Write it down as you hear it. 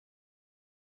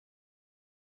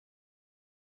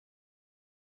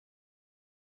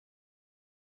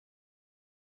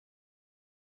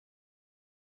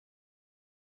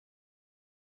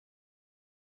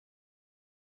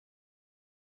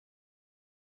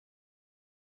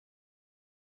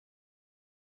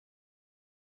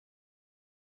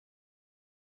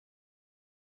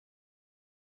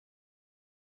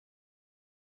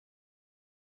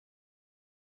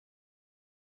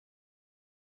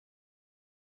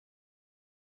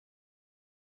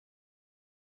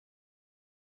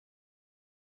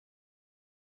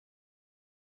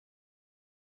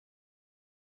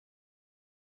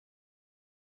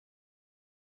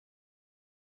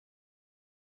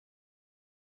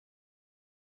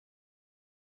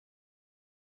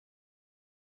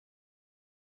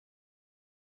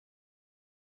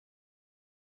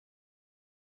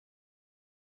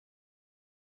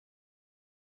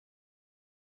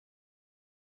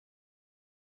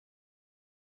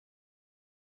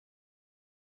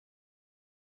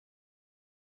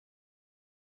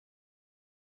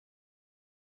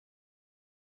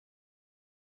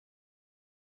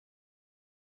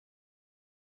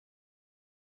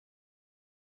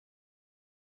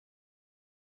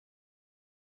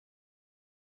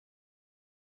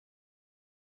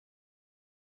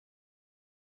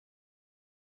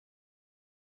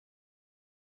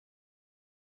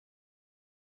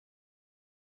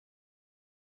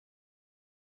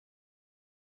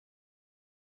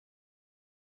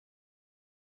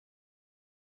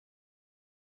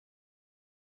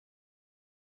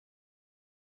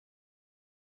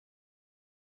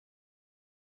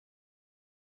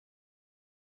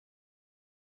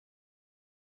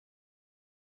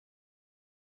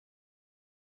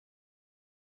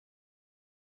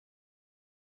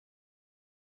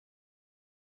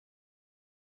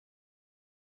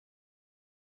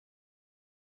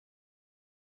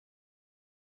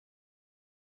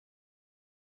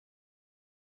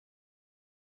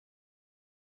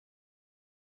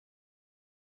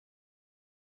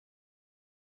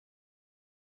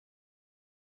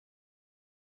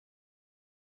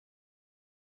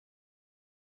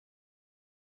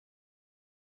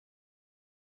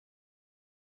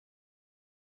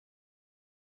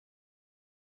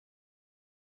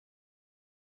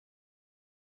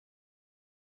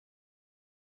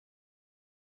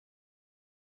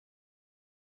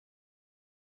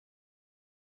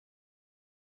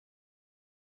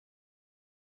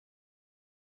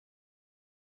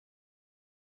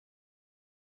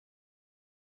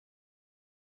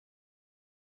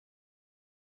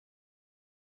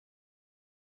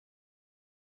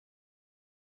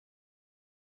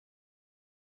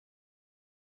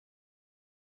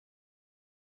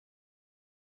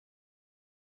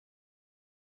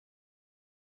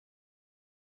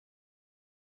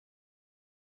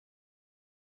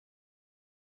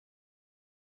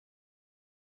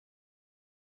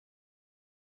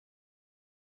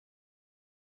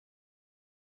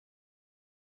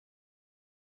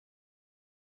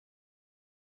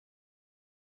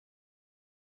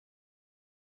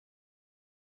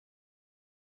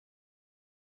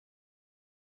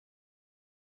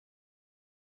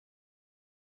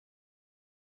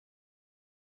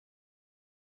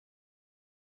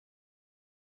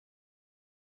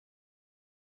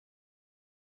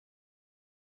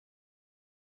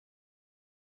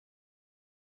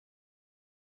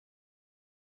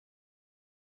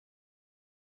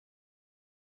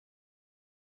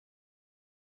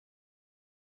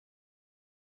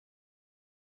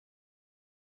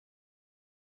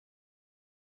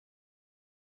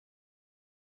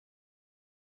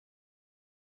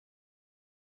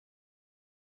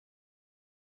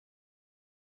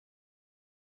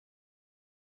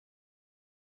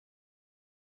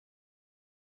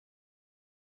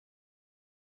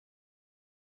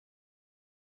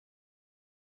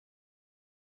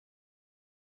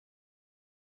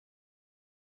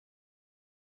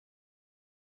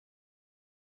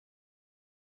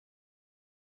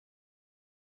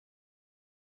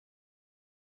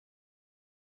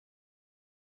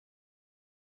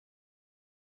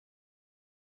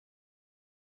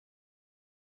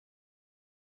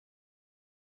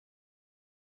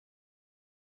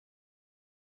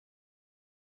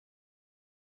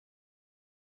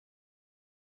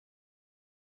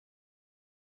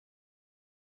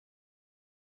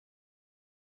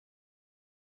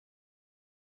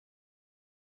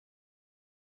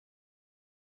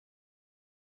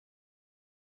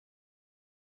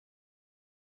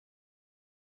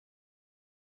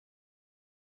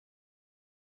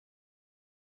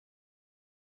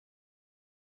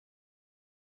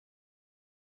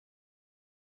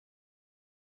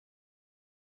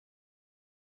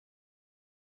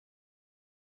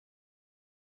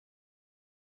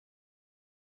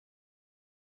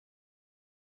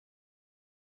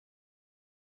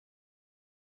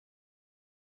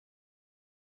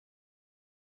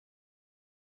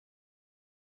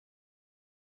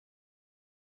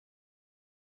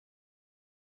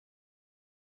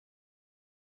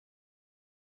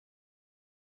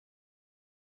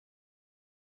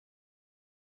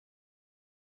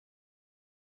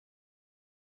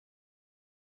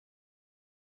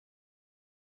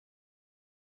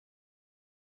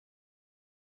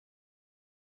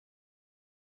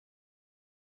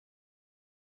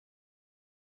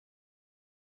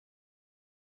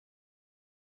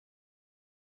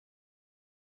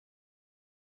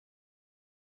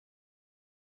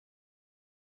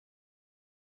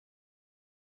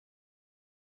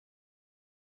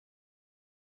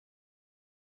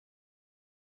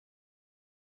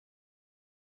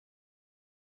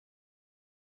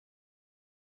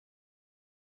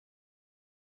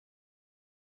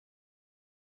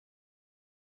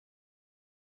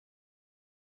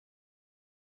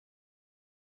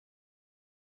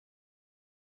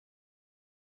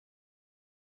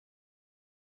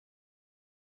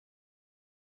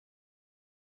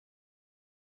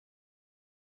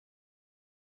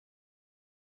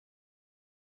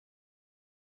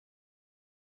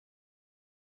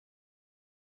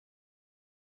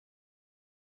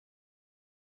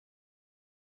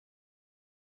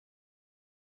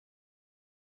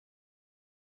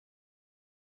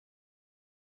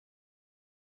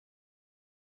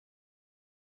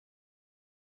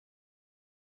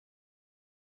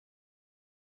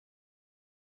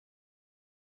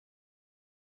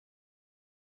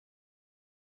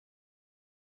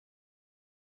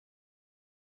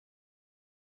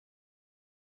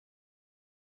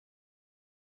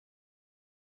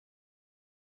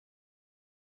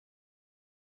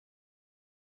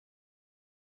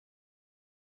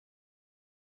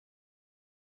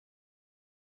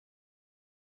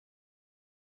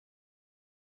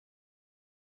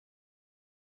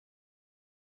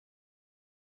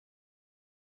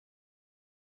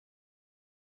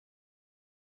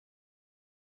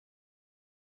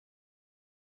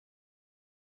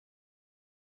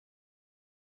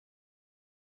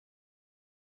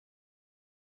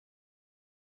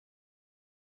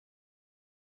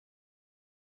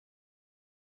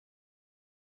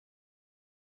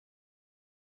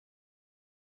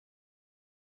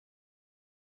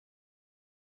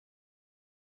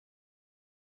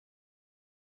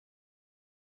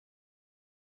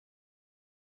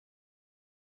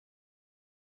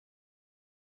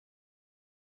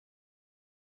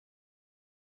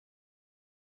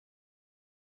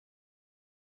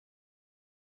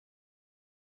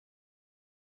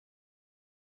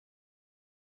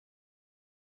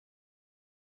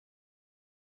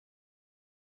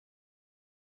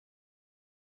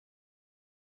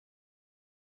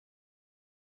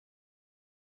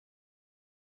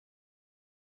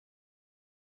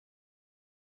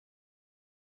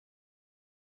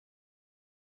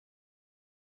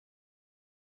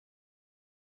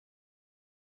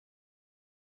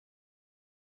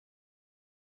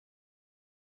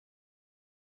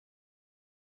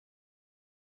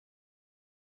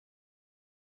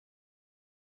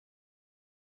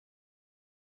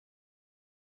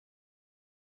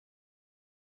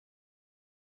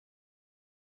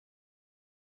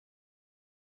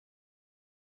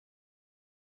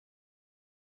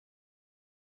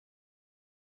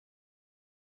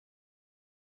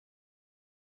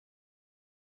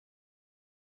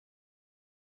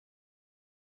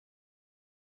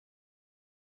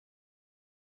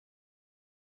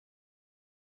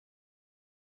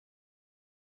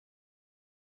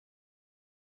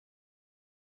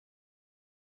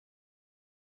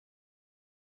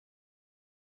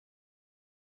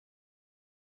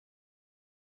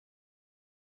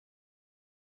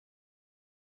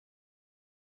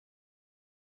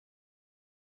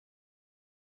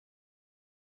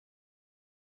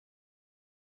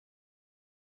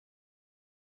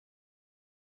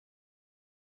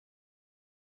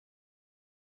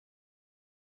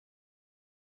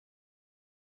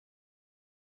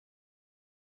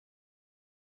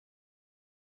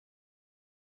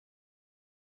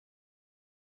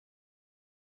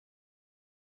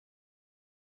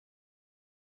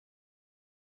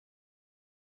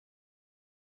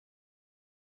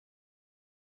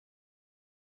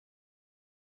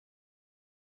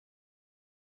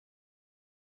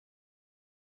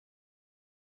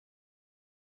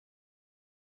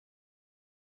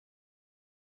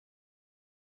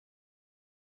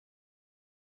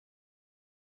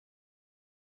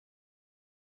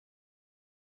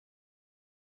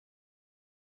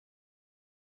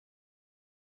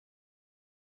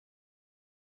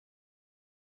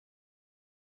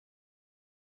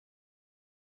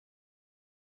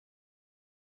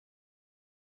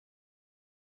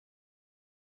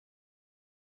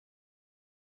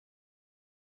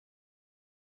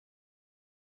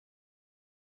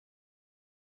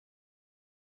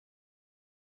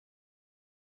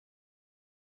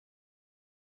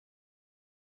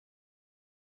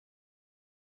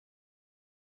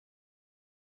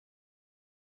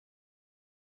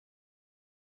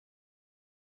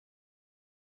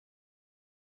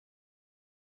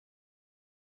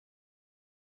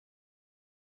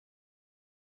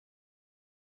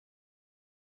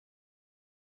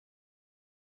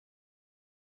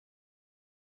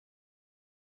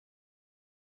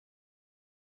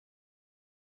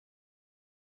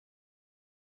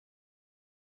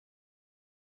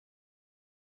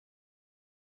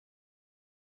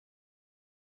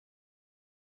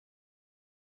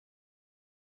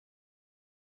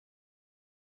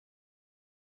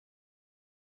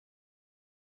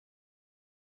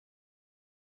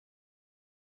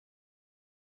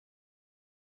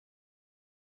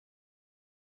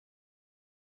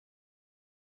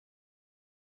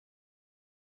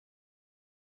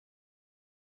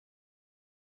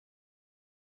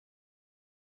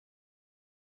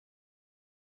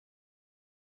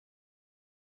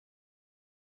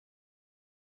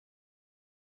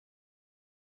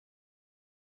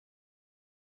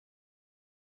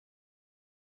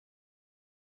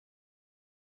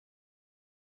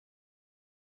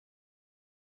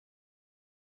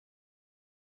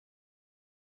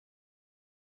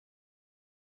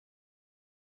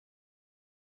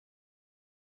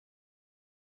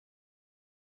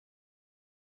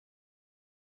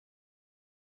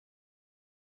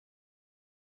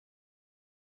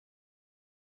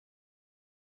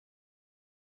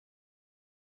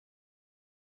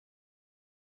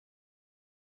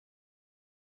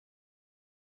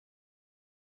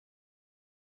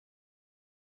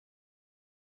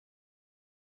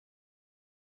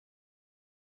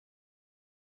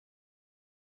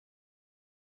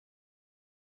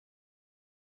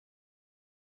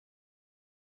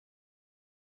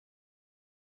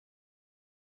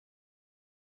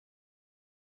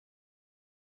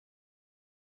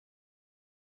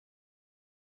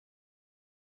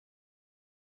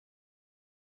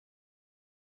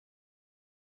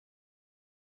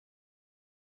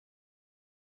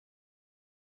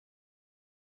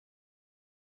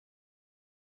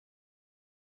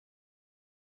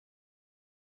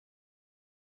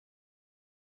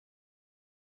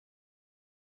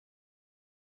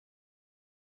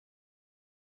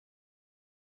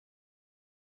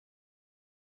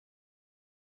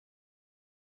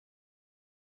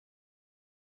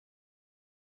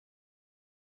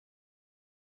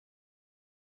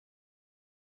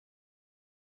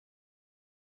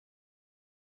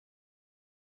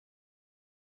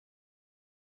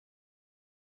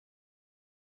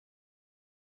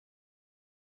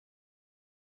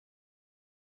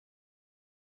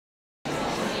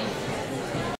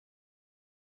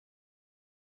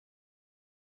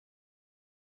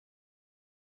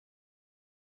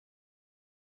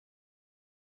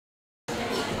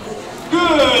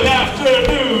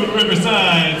afternoon,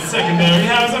 Riverside Secondary.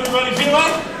 How's everybody feeling?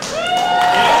 Yeah?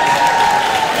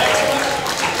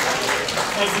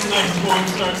 Excellent. As this nice warm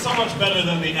start, so much better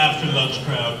than the after-lunch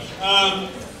crowd.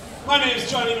 My name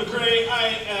is Johnny McRae. I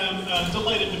am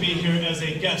delighted to be here as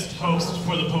a guest host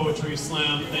for the Poetry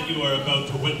Slam that you are about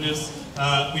to witness.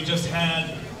 We just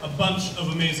had a bunch of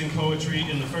amazing poetry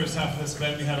in the first half of this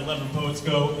event. We had 11 poets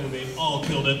go, and they all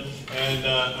killed it, and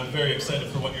I'm very excited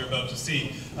for what you're about to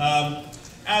see.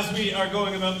 As we are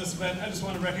going about this event, I just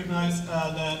want to recognize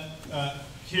that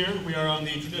here we are on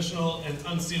the traditional and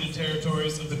unceded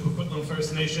territories of the Coquitlam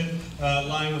First Nation,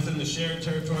 lying within the shared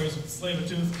territories with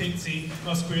Tsleil-Waututh, Katzie,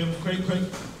 Musqueam, Quaquix,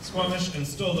 Squamish, and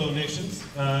Stolo nations.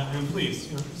 And please,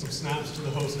 some snaps to the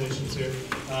host nations here.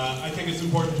 I think it's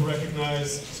important to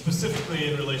recognize, specifically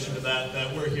in relation to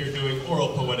that we're here doing oral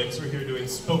poetics, we're here doing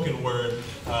spoken word,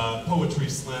 poetry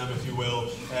slam, if you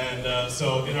will. And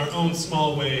so in our own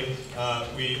small way,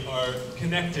 we are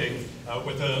connecting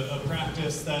with a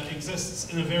practice that exists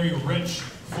in a very rich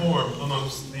form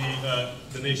amongst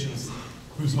the nations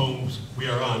whose homes we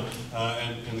are on,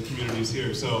 and the communities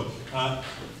here. So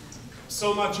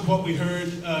much of what we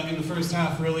heard in the first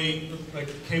half really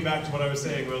came back to what I was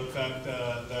saying about the fact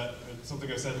that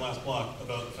something I said last block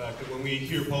about the fact that when we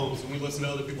hear poems, when we listen to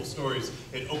other people's stories,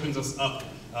 it opens us up.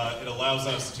 It allows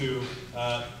us to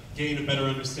gain a better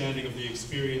understanding of the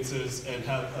experiences and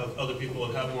of other people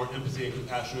and have more empathy and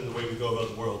compassion in the way we go about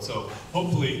the world. So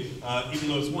hopefully, even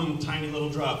though it's one tiny little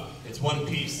drop, it's one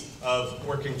piece of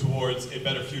working towards a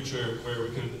better future where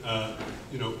we can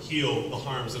heal the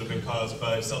harms that have been caused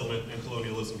by settlement and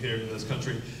colonialism here in this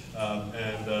country,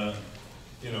 and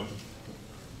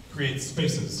create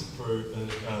spaces for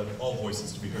all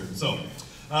voices to be heard. So.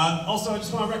 Also, I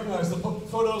just want to recognize the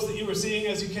photos that you were seeing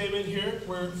as you came in here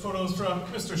were photos from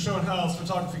Mr. Schoenhal's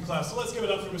photography class. So let's give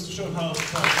it up for Mr. Schoenhal's photography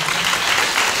class.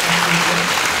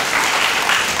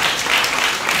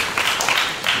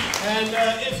 And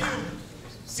if you've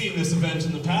seen this event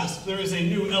in the past, there is a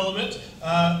new element,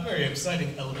 very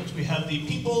exciting element. We have the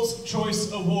People's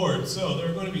Choice Award. So there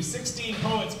are going to be 16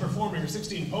 poets performing, or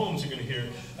 16 poems you're going to hear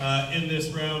in this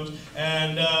round.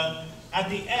 And at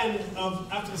the end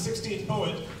after the 16th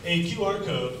poet, a QR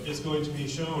code is going to be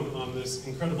shown on this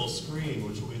incredible screen,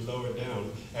 which will be lowered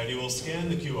down, and you will scan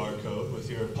the QR code with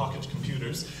your pocket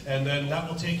computers, and then that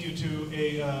will take you to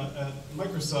a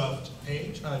Microsoft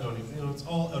page. I don't even, it's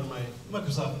all out of my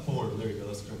Microsoft form. There you go,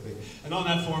 that's the correct thing. And on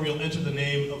that form, you'll enter the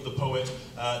name of the poet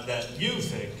that you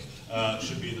think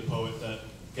should be the poet that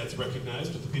gets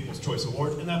recognized with the People's Choice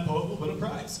Award, and that poet will win a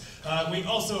prize. We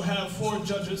also have 4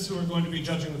 judges who are going to be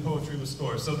judging the poetry with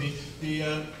scores. So the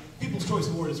People's Choice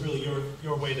Award is really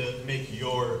your way to make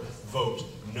your vote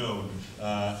known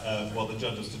while the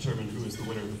judges determine who is the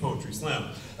winner of the Poetry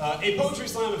Slam. A Poetry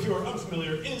Slam, if you are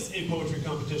unfamiliar, is a poetry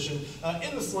competition.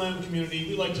 In the slam community,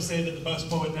 we like to say that the best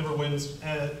poet never wins,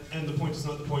 and the point is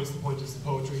not the points, the point is the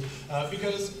poetry.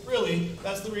 Because really,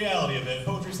 that's the reality of it.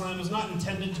 Poetry Slam is not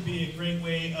intended to be a great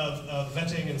way of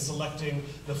vetting and selecting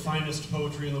the finest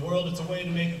poetry in the world. It's a way to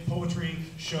make a poetry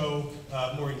show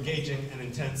more engaging and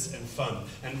intense and fun.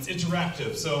 And it's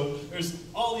interactive. So there's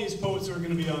all these poets who are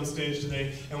going to be on stage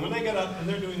today, and when they get up and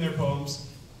they're doing their poems,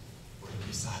 we're going to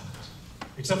be silent.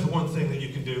 Except for one thing that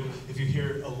you can do. If you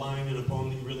hear a line in a poem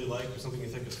that you really like or something you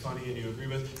think is funny and you agree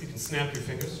with, you can snap your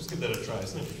fingers. Just give that a try.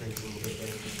 Snap your fingers a little bit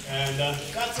better. And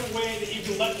that's a way that you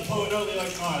can let the poet know they're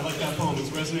like, oh, I like that poem.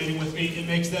 It's resonating with me. It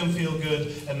makes them feel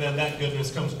good. And then that goodness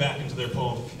comes back into their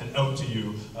poem and out to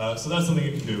you. So that's something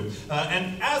you can do.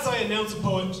 And as I announce a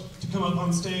poet to come up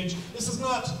on stage, this is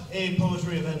not a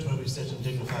poetry event where we sit in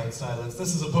dignified silence.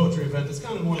 This is a poetry event. It's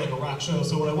kind of more like a rock show.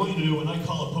 So what I want you to do when I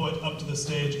call a poet up to the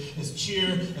stage is cheer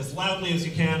as loudly as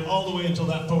you can, all the way until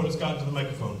that poet has gotten to the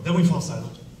microphone. Then we fall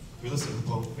silent. We listen to the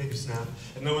poem, maybe snap,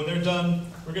 and then when they're done,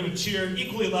 we're going to cheer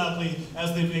equally loudly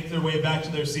as they make their way back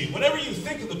to their seat. Whatever you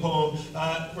think of the poem,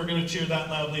 we're going to cheer that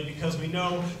loudly because we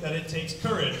know that it takes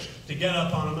courage to get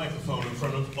up on a microphone in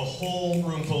front of a whole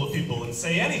room full of people and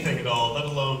say anything at all, let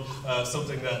alone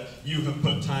something that you have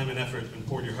put time and effort and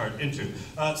poured your heart into.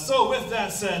 So with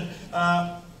that said,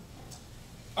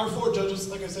 our 4 judges,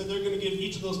 like I said, they're going to give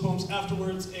each of those poems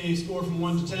afterwards a score from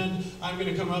 1 to 10. I'm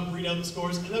going to come up, read out the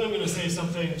scores, and then I'm going to say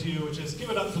something to you, which is give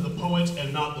it up for the poet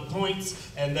and not the points,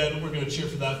 and then we're going to cheer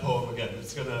for that poem again.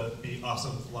 It's going to be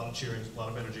awesome, a lot of cheering, a lot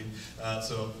of energy,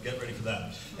 so get ready for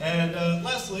that. And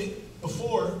lastly,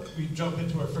 before we jump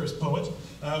into our first poet,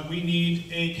 we need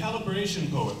a calibration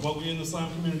poet, what we in the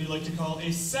slam community like to call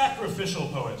a sacrificial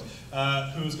poet,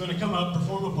 who's going to come up,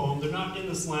 perform a poem. They're not in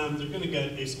the slam, they're going to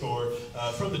get a score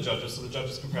from the judges, so the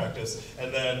judges can practice,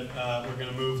 and then we're going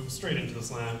to move straight into the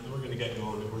slam, and we're going to get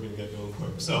going, and we're going to get going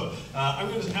quick. So, I'm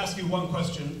going to ask you one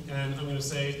question, and I'm going to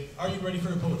say, are you ready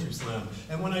for a poetry slam?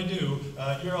 And when I do,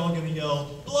 you're all going to yell,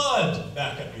 blood,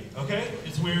 back at me, okay?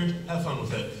 It's weird, have fun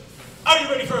with it. Are you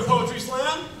ready for a poetry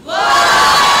slam? Blood!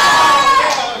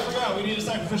 Oh, I forgot, we need a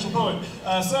sacrificial poet.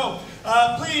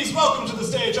 Please welcome to the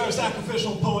stage our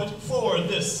sacrificial poet for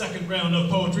this second round of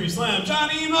Poetry Slam,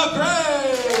 Johnny McRae!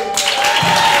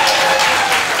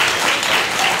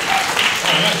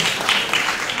 All right.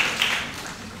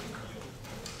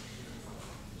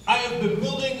 I have been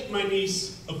building my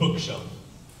niece a bookshelf.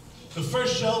 The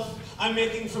first shelf I'm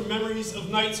making from memories of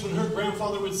nights when her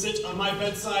grandfather would sit on my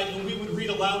bedside and we would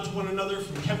read aloud to one another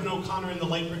from Kevin O'Connor and the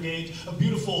Light Brigade, a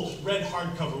beautiful red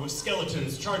hardcover with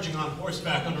skeletons charging on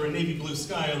horseback under a navy blue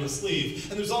sky on the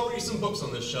sleeve. And there's already some books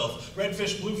on this shelf,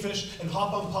 Redfish, Bluefish, and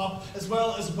Hop on Pop, as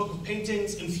well as a book of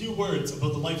paintings and few words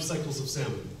about the life cycles of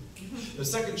salmon. The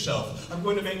second shelf I'm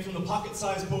going to make from the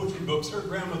pocket-sized poetry books her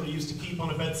grandmother used to keep on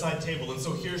a bedside table, and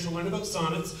so here she'll learn about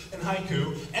sonnets and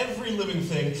haiku, every living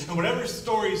thing, and whatever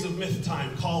stories of myth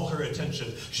time call her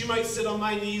attention. She might sit on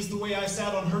my knees the way I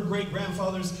sat on her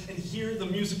great-grandfather's and hear the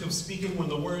music of speaking when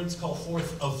the words call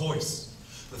forth a voice.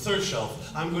 The third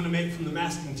shelf I'm going to make from the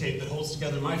masking tape that holds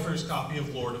together my first copy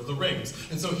of Lord of the Rings.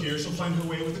 And so here she'll find her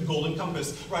way with a golden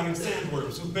compass, riding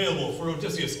sandworms with Beowulf or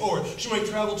Odysseus. Or she might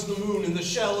travel to the moon in the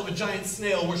shell of a giant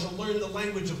snail where she'll learn the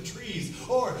language of trees.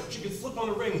 Or she could slip on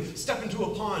a ring, step into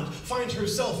a pond, find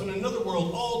herself in another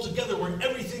world altogether where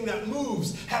everything that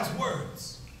moves has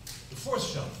words. The fourth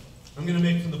shelf I'm going to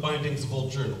make from the bindings of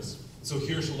old journals. So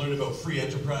here she'll learn about free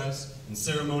enterprise and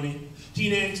ceremony,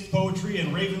 teen angst, poetry,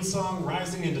 and raven song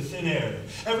rising into thin air.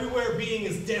 Everywhere being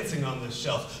is dancing on this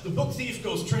shelf. The book thief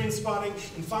goes train spotting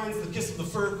and finds the kiss of the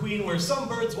fur queen where some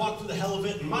birds walk for the hell of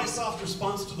it, and my soft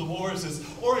response to the wars is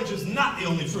orange is not the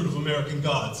only fruit of American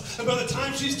gods. And by the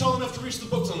time she's tall enough to reach the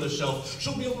books on this shelf,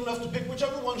 she'll be old enough to pick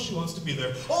whichever one she wants to be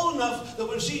there. Old enough that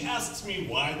when she asks me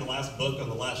why the last book on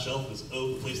the last shelf is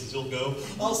Oh, the Places You'll Go,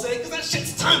 I'll say, because that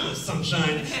shit's timeless,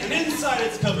 sunshine. And inside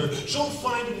its cover, she'll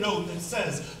find a note that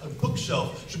says a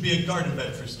bookshelf should be a garden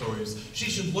bed for stories. She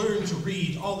should learn to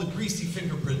read all the greasy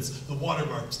fingerprints, the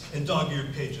watermarks, and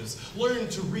dog-eared pages. Learn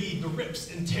to read the rips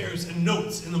and tears and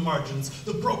notes in the margins,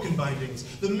 the broken bindings,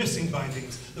 the missing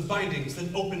bindings, the bindings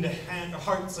that open to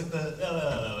hearts like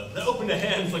that open to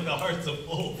hands like the hearts of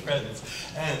old friends.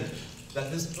 And that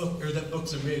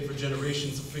books are made for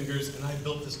generations of fingers, and I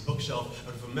built this bookshelf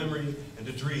out of a memory and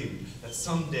a dream that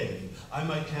someday I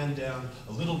might hand down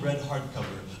a little red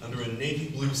hardcover under a navy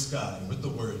blue sky with the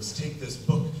words, "Take this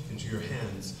book into your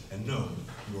hands and know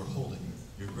you are holding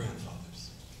your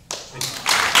grandfather's." Thank you.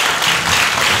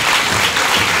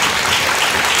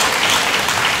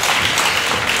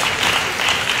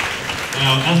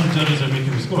 Now, as the judges are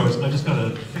making the scores, I just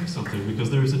gotta fix something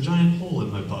because there is a giant hole in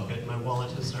my pocket and my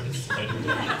wallet has started sliding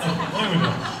down. Oh, there we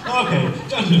go. Okay,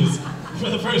 judges,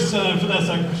 for the first time for that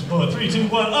sacrificial poet, 3, 2,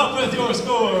 1, up with your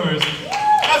scores.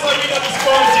 As I read out the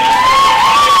scores,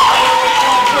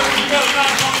 you got a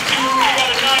 9.2, you got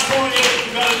a 9.8,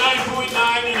 you got a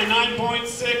 9.9, and a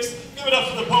 9.6. Give it up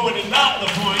for the poet and not the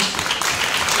point.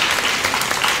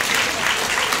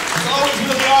 It's always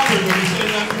really awkward when you say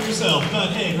that for yourself, but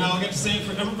hey, now I get to say it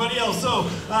for everybody else. So,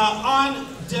 on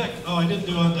deck, oh, I didn't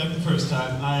do on deck the first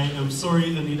time. I am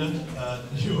sorry, Anita,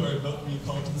 you are about to be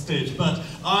called to the stage. But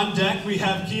on deck, we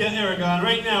have Kia Aragon.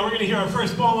 Right now, we're going to hear our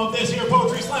first poem of this here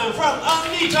Poetry Slam from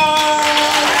Anita!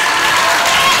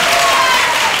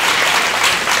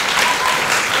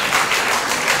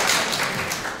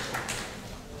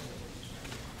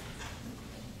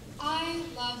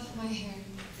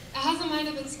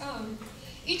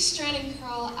 Each strand and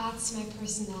curl adds to my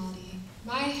personality.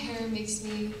 My hair makes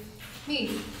me,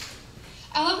 me.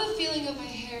 I love the feeling of my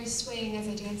hair swaying as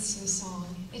I dance to a song.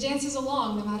 It dances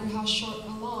along, no matter how short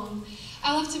or long.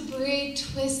 I love to braid,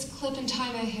 twist, clip, and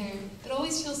tie my hair. It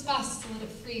always feels best to let it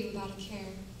free without a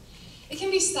care. It can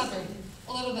be stubborn,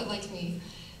 a little bit like me.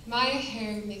 My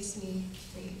hair makes me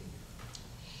free.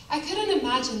 I couldn't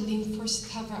imagine being forced to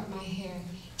cover up my hair,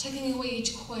 tucking away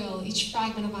each coil, each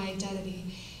fragment of my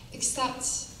identity. Except,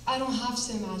 I don't have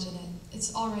to imagine it.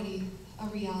 It's already a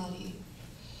reality.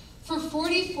 For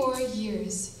 44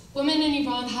 years, women in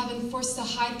Iran have been forced to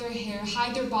hide their hair,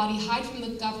 hide their body, hide from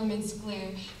the government's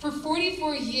glare. For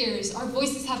 44 years, our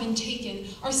voices have been taken,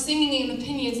 our singing and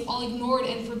opinions all ignored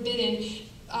and forbidden.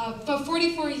 but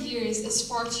 44 years is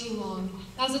far too long.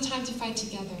 Now's the time to fight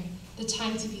together, the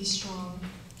time to be strong.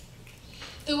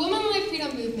 The Women Life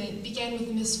Freedom Movement began with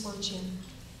a misfortune.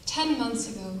 10 months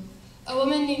ago, a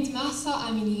woman named Mahsa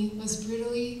Amini was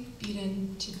brutally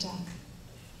beaten to death.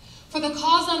 For the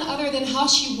cause none other than how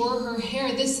she wore her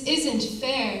hair, this isn't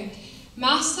fair.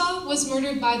 Mahsa was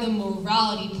murdered by the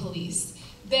morality police.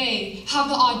 They have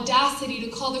the audacity to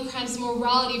call the crimes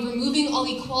morality, removing all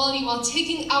equality while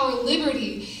taking our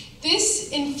liberty.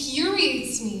 This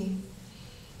infuriates me.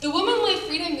 The Women Life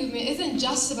Freedom Movement isn't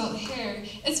just about hair.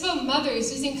 It's about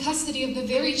mothers losing custody of the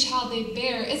very child they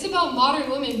bear. It's about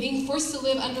modern women being forced to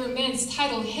live under a man's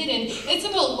title hidden. It's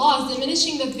about laws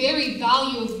diminishing the very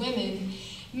value of women.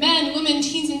 Men, women,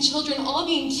 teens, and children all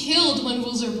being killed when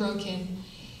rules are broken.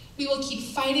 We will keep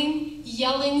fighting,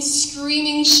 yelling,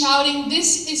 screaming, shouting.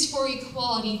 This is for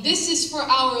equality. This is for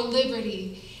our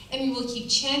liberty. And we will keep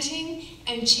chanting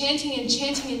and chanting and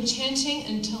chanting and chanting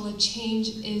until a change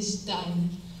is done.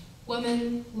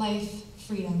 Women, life,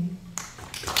 freedom.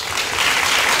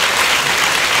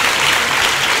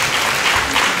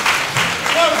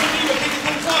 That was Anita kicking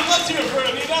things off. Let's hear it for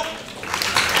Anita.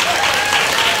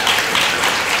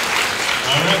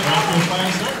 All right, rapid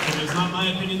fire start, but it's not my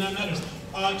opinion that matters.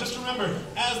 Just remember,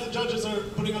 as the judges are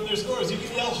putting up their scores, you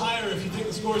can yell higher if you think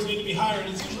the scores need to be higher, and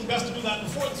it's usually best to do that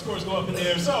before the scores go up in the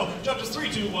air. So, judges 3,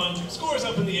 2, 1, scores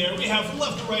up in the air. We have from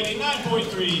left to right a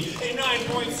 9.3, a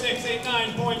 9.6, a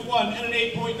 9.1, and an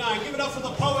 8.9. Give it up for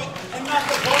the poet and not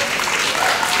the poet.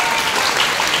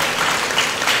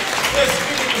 This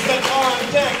means that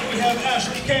on deck we have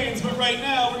Ashley Keynes, but right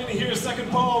now we're going to hear a second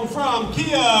poem from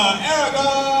Kia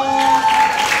Aragon.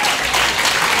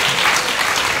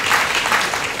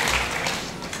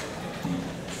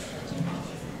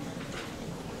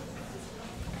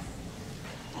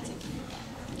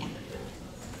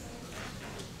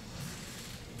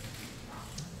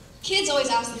 Kids always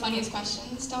ask the funniest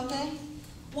questions, don't they?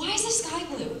 Why is the sky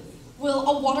blue? Will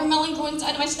a watermelon grow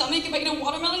inside of my stomach if I get a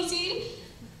watermelon seed?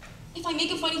 If I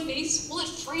make a funny face, will it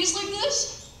freeze like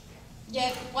this?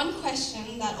 Yet, one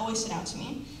question that always stood out to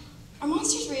me, are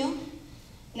monsters real?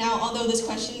 Now, although this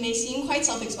question may seem quite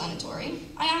self-explanatory,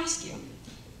 I ask you,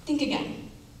 think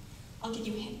again. I'll give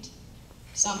you a hint.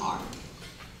 Some are.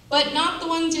 But not the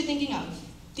ones you're thinking of.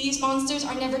 These monsters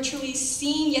are never truly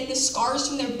seen, yet the scars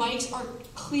from their bites are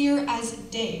clear as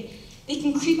day. They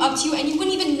can creep up to you and you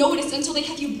wouldn't even notice until they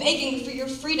have you begging for your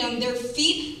freedom. Their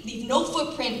feet leave no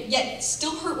footprint, yet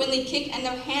still hurt when they kick, and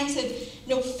their hands have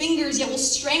no fingers, yet will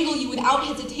strangle you without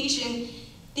hesitation.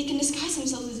 They can disguise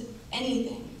themselves as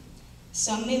anything.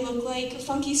 Some may look like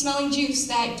funky smelling juice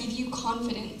that give you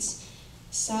confidence.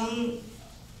 Some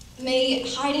may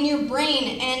hide in your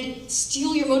brain and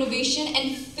steal your motivation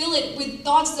and fill it with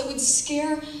thoughts that would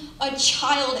scare a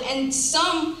child. And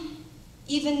some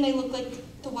even may look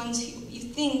like the ones who you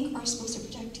think are supposed to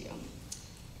protect you.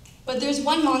 But there's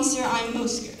one monster I'm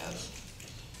most scared of.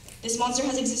 This monster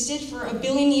has existed for 1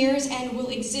 billion years and will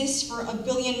exist for 1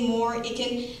 billion more. It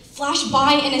can flash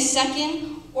by in a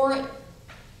second, or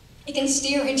it can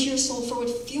stare into your soul for what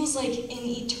feels like an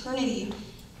eternity.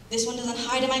 This one doesn't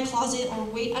hide in my closet or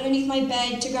wait underneath my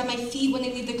bed to grab my feet when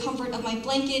they leave the comfort of my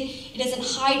blanket. It doesn't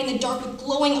hide in the dark with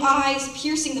glowing eyes,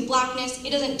 piercing the blackness.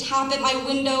 It doesn't tap at my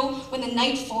window when the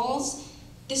night falls.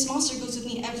 This monster goes with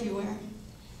me everywhere,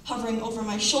 hovering over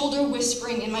my shoulder,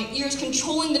 whispering in my ears,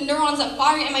 controlling the neurons that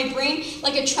fire in my brain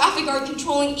like a traffic guard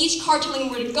controlling each car, telling me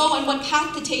where to go and what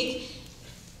path to take.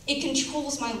 It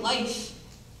controls my life.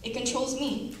 It controls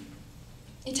me.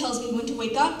 It tells me when to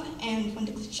wake up and when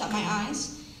to shut my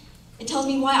eyes. It tells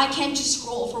me why I can't just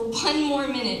scroll for 1 more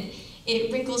minute.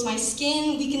 It wrinkles my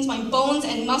skin, weakens my bones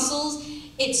and muscles.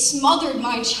 It smothered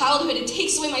my childhood. It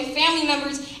takes away my family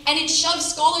members, and it shoves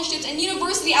scholarships and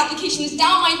university applications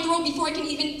down my throat before I can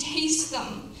even taste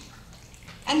them.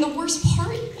 And the worst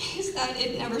part is that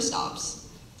it never stops.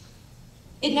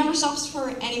 It never stops for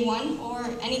anyone or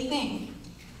anything.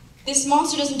 This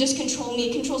monster doesn't just control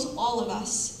me, it controls all of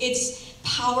us. Its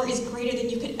power is greater than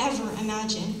you could ever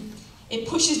imagine. It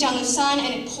pushes down the sun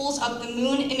and it pulls up the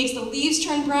moon. It makes the leaves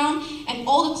turn brown and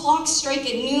all the clocks strike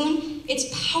at noon.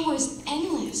 Its power is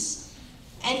endless.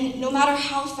 And no matter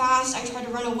how fast I try to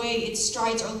run away, its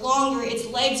strides are longer, its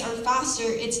legs are faster,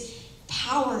 its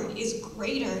power is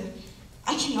greater.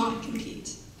 I cannot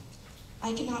compete.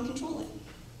 I cannot control it.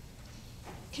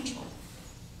 Control.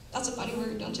 That's a funny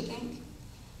word, don't you think?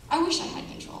 I wish I had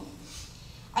control.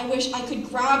 I wish I could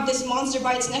grab this monster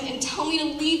by its neck and tell me to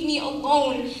leave me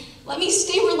alone. Let me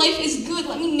stay where life is good.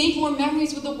 Let me make more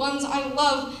memories with the ones I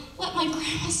love. Let my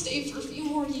grandma stay for a few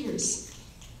more years.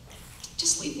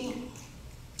 Just leave me alone.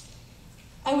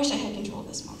 I wish I had control of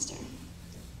this monster.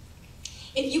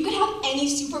 If you could have any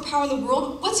superpower in the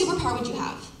world, what superpower would you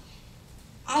have?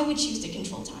 I would choose to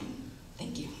control time.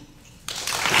 Thank you.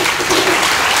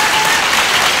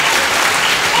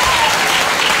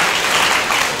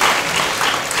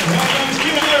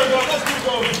 There we go. Let's keep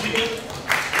going, Stephen.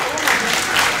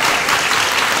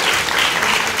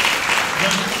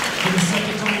 For the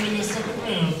second time in the second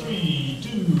round. 3, 2,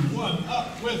 1. Up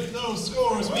with those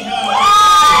scores. We have a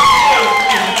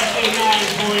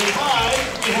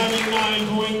 9.5. We have a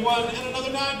 9.1 and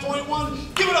another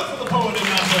 9.1. Give it up for the poet and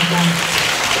math.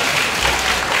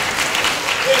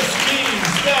 This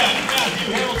means that Matthew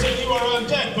Hamilton, you are on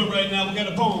deck, but right now we'll get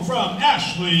a poem from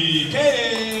Ashley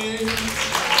Kane.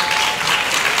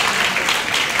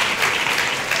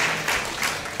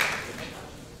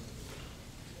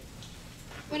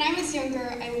 When I was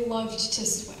younger, I loved to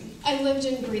swim. I lived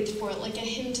and breathed for it like a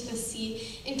hymn to the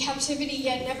sea, in captivity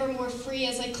yet never more free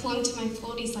as I clung to my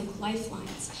floaties like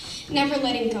lifelines, never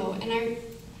letting go, and I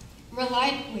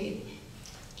relied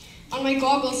on my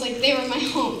goggles like they were my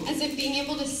home, as if being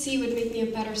able to see would make me a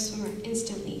better swimmer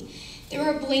instantly. They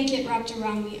were a blanket wrapped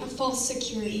around me, a false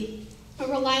security, a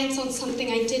reliance on something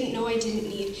I didn't know I didn't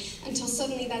need, until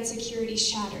suddenly that security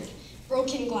shattered.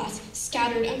 Broken glass,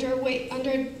 scattered under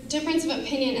a difference of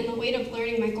opinion and the weight of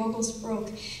learning, my goggles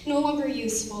broke. No longer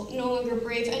useful, no longer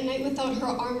brave, a knight without her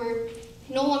armor,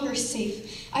 no longer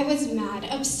safe. I was mad,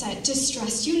 upset,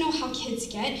 distressed. You know how kids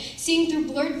get, seeing through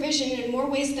blurred vision in more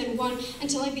ways than one,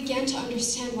 until I began to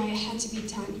understand why it had to be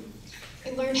done. I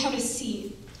learned how to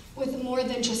see with more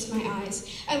than just my eyes.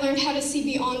 I learned how to see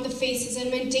beyond the faces and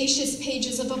mendacious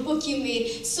pages of a book you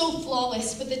made, so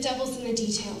flawless, but the devil's in the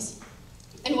details.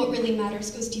 And what really matters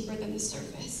goes deeper than the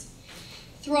surface.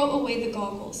 Throw away the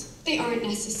goggles. They aren't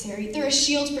necessary. They're a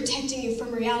shield protecting you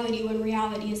from reality when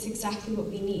reality is exactly what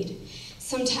we need.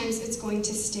 Sometimes it's going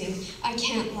to sting. I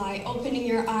can't lie. Opening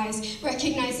your eyes,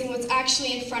 recognizing what's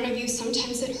actually in front of you,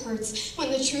 sometimes it hurts when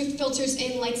the truth filters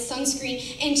in like sunscreen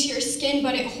into your skin,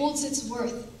 but it holds its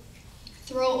worth.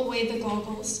 Throw away the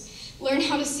goggles. Learn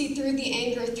how to see through the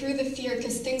anger, through the fear,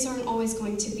 because things aren't always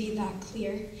going to be that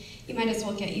clear. You might as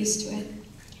well get used to it.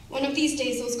 One of these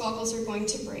days, those goggles are going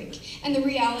to break, and the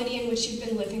reality in which you've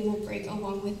been living will break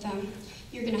along with them.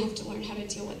 You're going to have to learn how to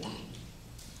deal with that.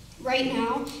 Right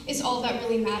now is all that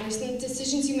really matters, and the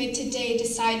decisions you make today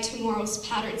decide tomorrow's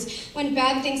patterns. When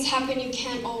bad things happen, you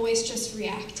can't always just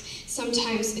react.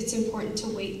 Sometimes it's important to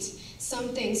wait.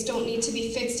 Some things don't need to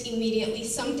be fixed immediately.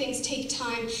 Some things take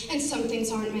time, and some things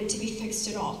aren't meant to be fixed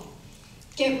at all.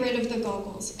 Get rid of the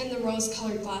goggles and the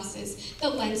rose-colored glasses, the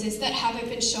lenses that haven't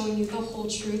been showing you the whole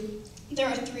truth. There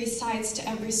are 3 sides to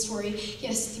every story.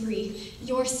 Yes, 3.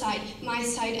 Your side, my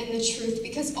side, and the truth,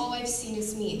 because all I've seen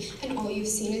is me, and all you've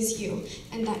seen is you,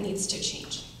 and that needs to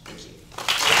change. Thank you.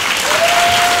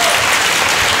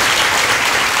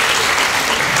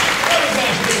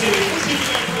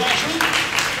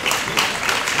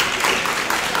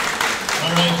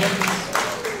 All right, gentlemen,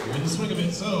 you're in the swing of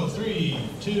it. So 3,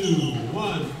 2,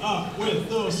 1, up with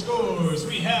those scores.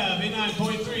 We have a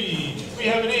 9.3, we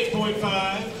have an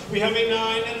 8.5, we have a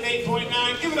 9 and an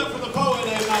 8.9. Give it up for the poet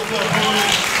and not the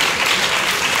poet.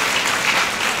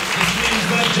 This means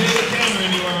that Jada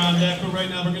Cameron, you are on deck, but right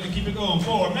now we're going to keep it going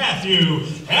for Matthew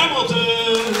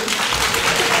Hamilton.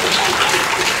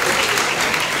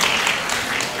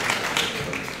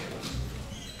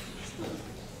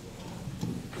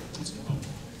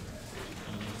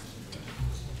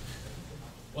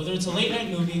 Whether it's a late-night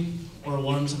movie or a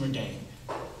warm summer day,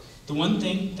 the one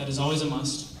thing that is always a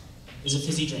must is a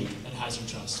fizzy drink that has your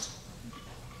trust.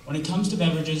 When it comes to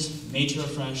beverages made to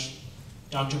refresh,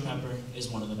 Dr. Pepper is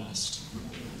one of the best.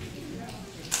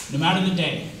 No matter the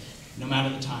day, no matter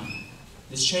the time,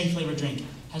 this cherry-flavored drink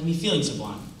has me feeling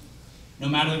sublime. No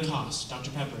matter the cost,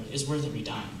 Dr. Pepper is worth every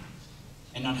dime,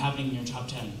 and not having it in your top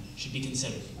 10 should be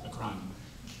considered a crime.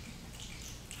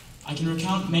 I can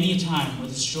recount many a time where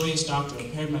this joyous doctor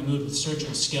repaired my mood with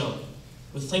surgical skill,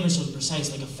 with flavor so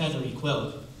precise like a feathery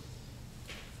quill.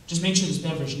 Just make sure this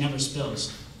beverage never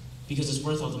spills, because it's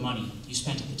worth all the money you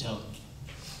spent at the till.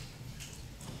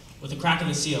 With a crack of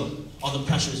the seal, all the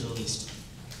pressure is released.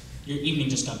 Your evening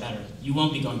just got better. You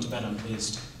won't be going to bed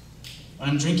unpleased. When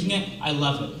I'm drinking it, I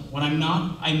love it. When I'm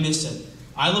not, I miss it.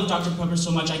 I love Dr. Pepper so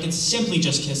much I could simply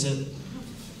just kiss it.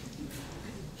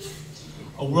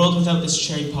 A world without this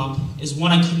cherry pop is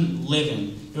one I couldn't live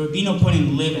in. There would be no point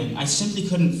in living. I simply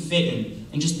couldn't fit in,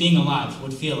 and just being alive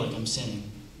would feel like I'm sinning.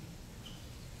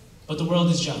 But the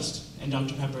world is just, and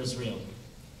Dr. Pepper is real.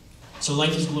 So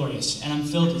life is glorious, and I'm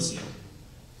filled with zeal.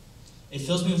 It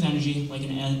fills me with energy like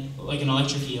an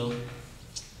electric eel.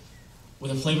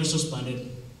 with a flavor so splendid,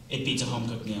 it beats a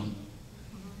home-cooked meal.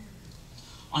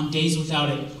 On days without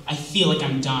it, I feel like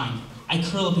I'm dying. I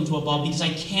curl up into a ball because I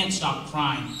can't stop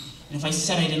crying. And if I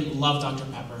said I didn't love Dr.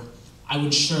 Pepper, I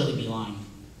would surely be lying.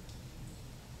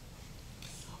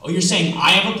 Oh, you're saying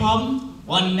I have a problem?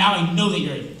 Well, now I know that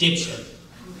you're a dipshit.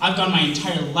 I've gone my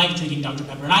entire life drinking Dr.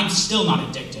 Pepper, and I'm still not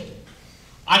addicted.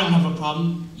 I don't have a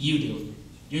problem, you do.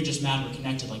 You're just mad we're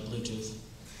connected like Bluetooth.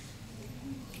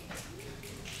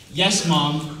 Yes,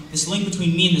 Mom, this link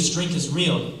between me and this drink is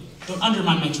real. Don't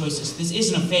undermine my choices. This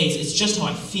isn't a phase, it's just how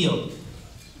I feel.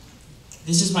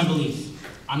 This is my belief.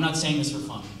 I'm not saying this for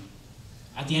fun.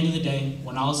 At the end of the day,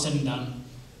 when all is said and done,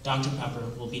 Dr. Pepper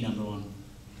will be number one.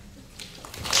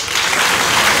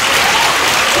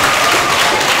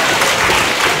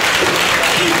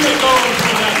 Keep it going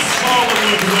for that small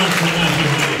little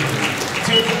production.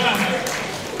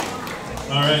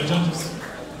 All right, judges.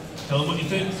 Tell them what you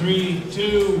think. 3,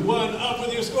 2, 1. Up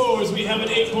with your scores. We have an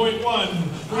 8.1.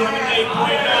 We have an 8.9.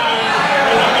 We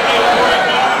have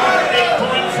an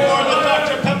 8.4. The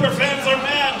Dr. Pepper fans are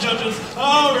mad, judges.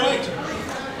 All right.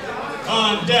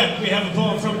 On deck, we have a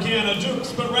poem from Kiana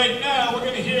Jukes, but right now we're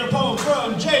going to hear a poem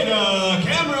from Jada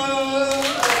Cameron.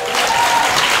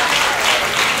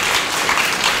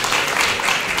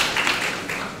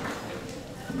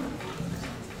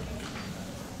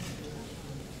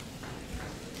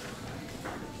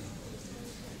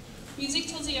 Music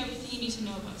tells you everything you need to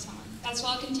know about someone. That's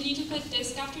why I'll continue to put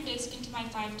disc after disc into my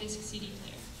 5-disc CD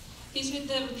player. He's heard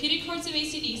the repeated chords of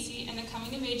AC/DC and the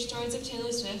coming-of-age stories of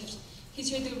Taylor Swift.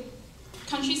 He's heard the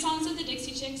country songs of the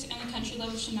Dixie Chicks and the country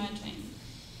love of Shania Twain.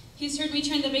 He's heard me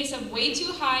turn the bass up way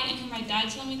too high and heard my dad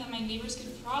tell me that my neighbors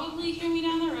could probably hear me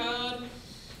down the road.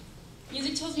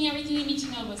 Music tells me everything you need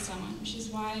to know about someone, which is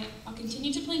why I'll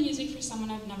continue to play music for someone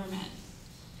I've never met.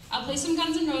 I'll play some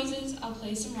Guns N' Roses, I'll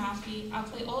play some Raffi, I'll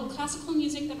play old classical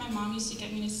music that my mom used to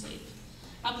get me to sleep.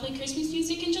 I'll play Christmas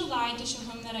music in July to show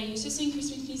him that I used to sing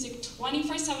Christmas music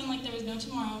 24/7 like there was no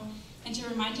tomorrow, and to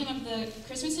remind him of the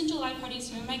Christmas in July parties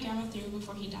him and my grandma threw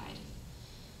before he died.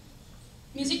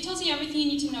 Music tells you everything you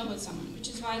need to know about someone, which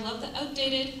is why I love the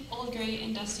outdated, old gray,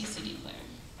 and dusty CD player.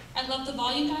 I love the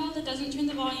volume dial that doesn't turn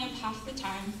the volume up half the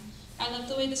time. I love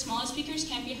the way the smallest speakers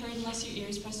can't be heard unless your ear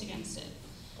is pressed against it.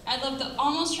 I love the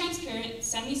almost transparent,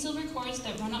 semi-silver chords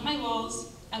that run up my walls.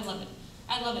 I love it.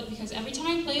 I love it because every time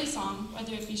I play a song,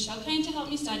 whether it be Chopin to help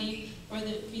me study, or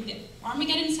whether it be the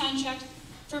Armageddon soundtrack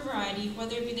for variety,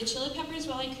 whether it be the Chili Peppers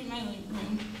while I clean my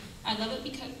room, I love it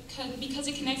because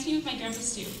it connects me with my grandpa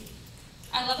Stu.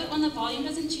 I love it when the volume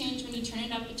doesn't change when you turn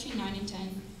it up between 9 and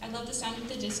 10. I love the sound of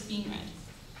the disc being read.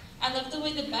 I love the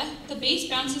way the bass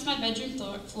bounces my bedroom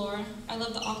floor. I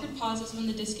love the awkward pauses when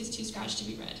the disc is too scratched to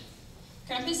be read.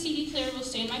 Grandpa's CD player will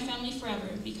stay in my family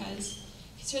forever because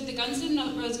he's heard the Guns N'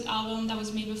 Roses album that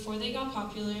was made before they got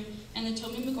popular and the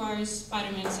Tobey Maguire's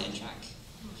Spider-Man soundtrack.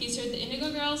 He's heard the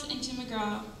Indigo Girls and Tim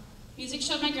McGraw. Music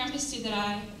showed my grandpa Stu that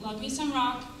I love me some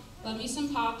rock, love me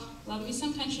some pop, love me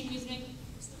some country music,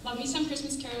 love me some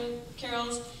Christmas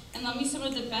carols, and love me some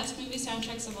of the best movie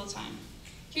soundtracks of all time.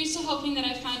 Here's to hoping that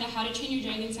I find a How to Train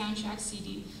Your Dragon soundtrack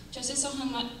CD, just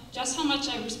how much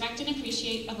I respect and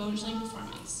appreciate a Boneling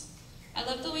performance. I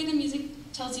love the way the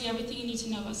music tells you everything you need to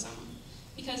know about someone.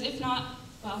 Because if not,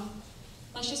 well,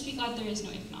 let's just be glad there is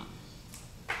no if not.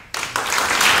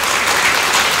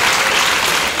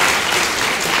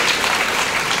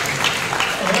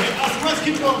 All right, awesome. Let's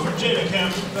keep going for Jada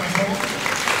Cameron.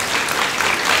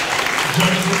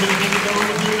 Judges, we're going to get going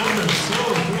with your numbers. So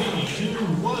 3, 2,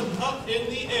 1, up in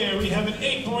the air. We have an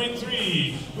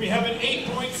 8.3. We have an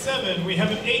 8.7. We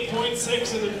have an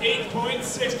 8.6 and an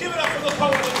 8.6. Give it up for the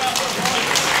poet of that one.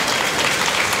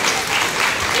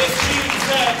 This means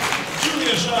that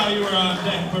Julia Shaw, you are on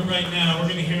deck, but right now we're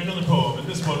going to hear another poem, and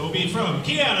this poem will be from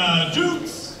Kiana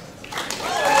Jukes.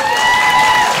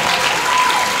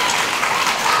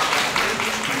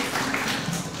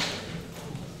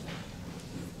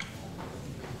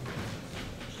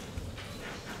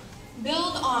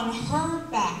 Build on her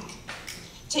back.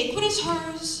 Take what is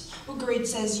hers, what greed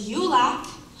says you lack.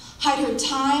 Hide her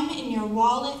time in your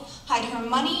wallet, hide her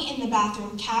money in the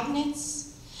bathroom cabinets.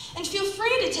 And feel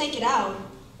free to take it out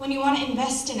when you want to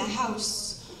invest in a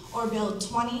house or build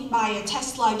 20, buy a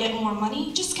Tesla, get more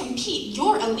money. Just compete,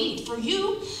 you're elite. For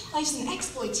you, life's an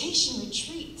exploitation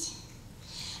retreat.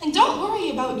 And don't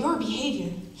worry about your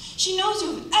behavior. She knows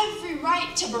you have every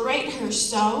right to berate her,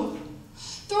 so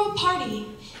throw a party,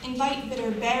 invite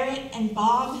Bitter Barrett and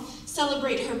Bob,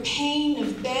 celebrate her pain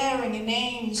of bearing a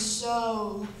name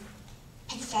so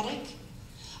pathetic.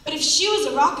 But if she was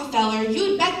a Rockefeller,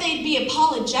 you'd bet they'd be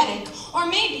apologetic, or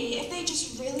maybe if they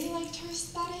just really liked her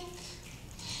aesthetic,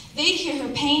 They'd hear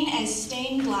her pain as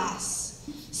stained glass.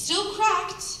 Still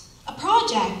cracked, a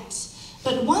project,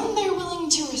 but one they're willing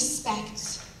to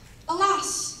respect.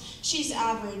 Alas, she's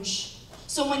average.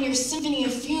 So when your symphony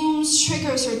of fumes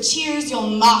triggers her tears, you'll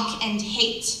mock and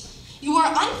hate. You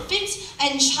are unfit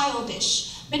and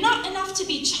childish, but not enough to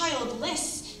be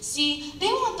childless. See, they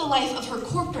want the life of her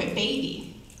corporate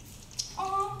baby.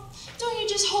 Aw, don't you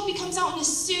just hope he comes out in a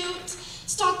suit,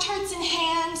 stocked hearts in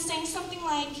hand, saying something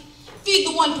like, feed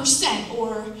the 1%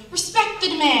 or respect the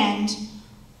demand.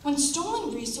 When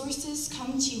stolen resources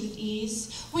come to you with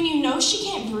ease, when you know she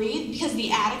can't breathe because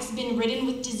the addict's been ridden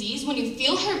with disease, when you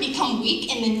feel her become weak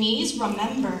in the knees,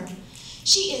 remember,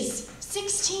 she is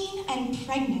 16 and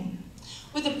pregnant,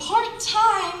 with a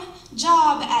part-time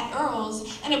job at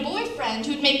Earl's and a boyfriend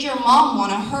who'd make your mom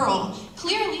want to hurl.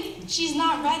 Clearly, she's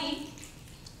not ready,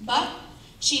 but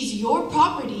she's your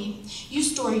property. You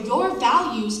store your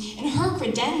values in her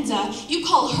credenza. You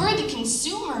call her the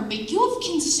consumer, but you have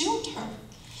consumed her.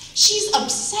 She's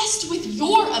obsessed with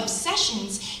your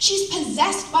obsessions. She's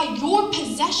possessed by your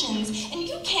possessions, and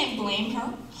you can't blame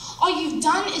her. All you've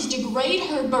done is degrade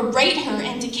her, berate her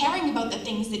into caring about the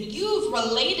things that you've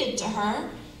related to her.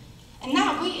 And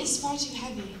that weight is far too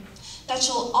heavy. That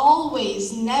she'll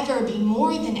always never be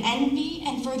more than envy,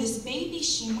 and for this baby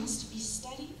she must be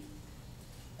steady.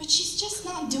 But she's just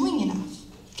not doing enough.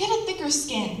 Get a thicker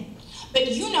skin.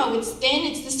 But you know it's thin,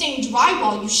 it's the same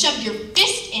drywall you shoved your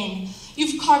fist in.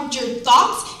 You've carved your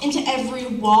thoughts into every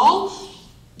wall.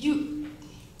 You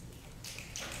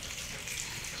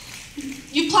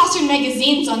plastered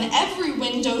magazines on every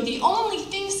window. The only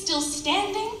thing still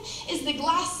standing is the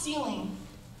glass ceiling.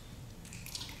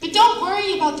 But don't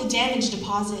worry about the damage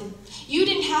deposit. You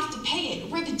didn't have to pay it.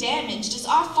 We're the damaged. It's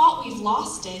our fault we've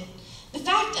lost it. The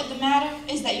fact of the matter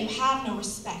is that you have no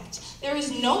respect. There is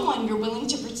no one you're willing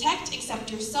to protect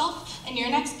except yourself and your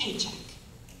next paycheck.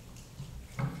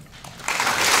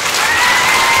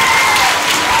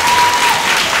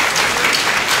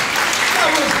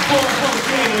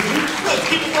 Let's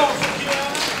keep it going from here.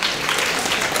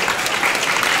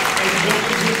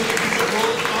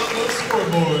 On those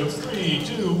scoreboards. 3,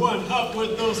 2, 1, up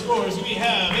with those scores. We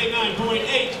have a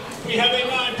 9.8, we have a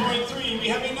 9.3, we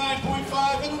have a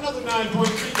 9.5, and another 9.3.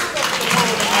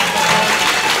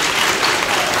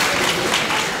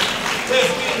 This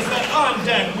means that on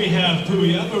deck we have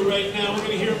Puya, but right now we're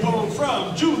going to hear a poem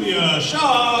from Julia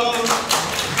Shaw.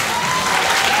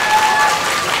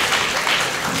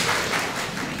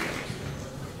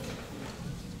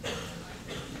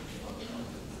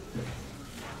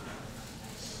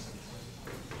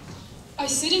 I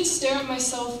sit and stare at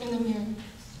myself in the mirror.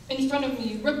 In front of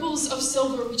me, ripples of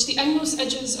silver reach the endless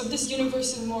edges of this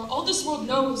universe and more. All this world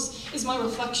knows is my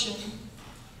reflection.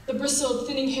 The bristled,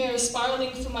 thinning hair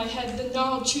spiraling from my head, the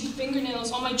gnarled, cheeked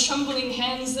fingernails on my trembling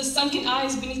hands, the sunken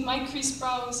eyes beneath my creased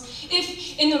brows.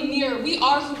 If, in the mirror, we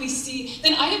are who we see,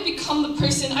 then I have become the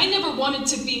person I never wanted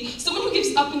to be. Someone who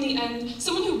gives up in the end,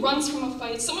 someone who runs from a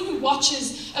fight, someone who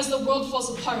watches as the world falls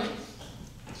apart.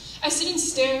 I sit and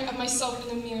stare at myself in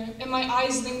the mirror, and my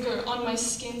eyes linger on my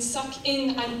skin, suck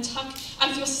in and tuck.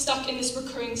 I feel stuck in this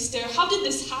recurring stare. How did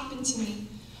this happen to me?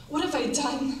 What have I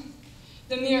done?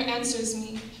 The mirror answers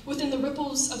me. Within the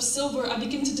ripples of silver, I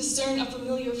begin to discern a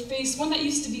familiar face, one that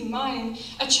used to be mine,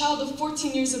 a child of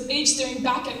 14 years of age staring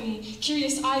back at me,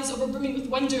 curious eyes overbrimming with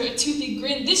wonder, a toothy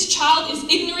grin. This child is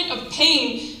ignorant of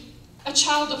pain. A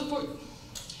child of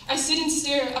I sit and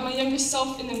stare at my younger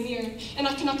self in the mirror, and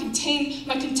I cannot contain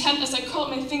my contempt as I curl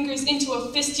my fingers into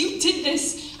a fist. You did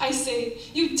this, I say.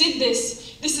 You did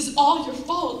this. This is all your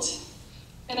fault.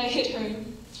 And I hit her.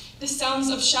 The sounds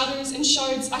of shatters and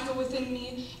shards echo within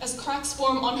me as cracks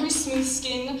form on her smooth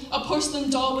skin, a porcelain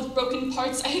doll with broken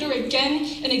parts. I hit her again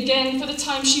and again for the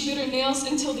time she bit her nails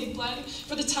until they bled,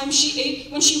 for the time she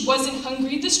ate when she wasn't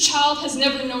hungry. This child has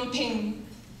never known pain.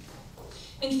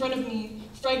 In front of me,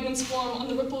 fragments form on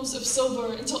the ripples of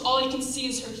silver until all I can see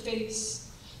is her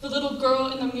face. The little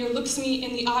girl in the mirror looks me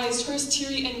in the eyes, hers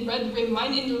teary and red rim,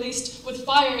 mine interlaced with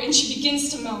fire, and she begins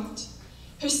to melt.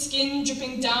 Her skin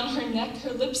dripping down her neck,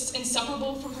 her lips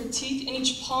inseparable from her teeth, in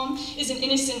each palm is an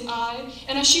innocent eye,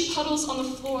 and as she puddles on the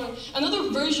floor, another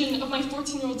version of my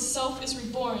 14-year-old self is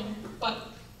reborn, but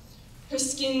her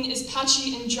skin is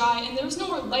patchy and dry, and there is no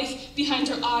more life behind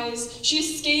her eyes. She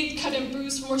is scathed, cut, and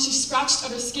bruised from where she scratched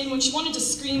at her skin when she wanted to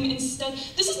scream instead.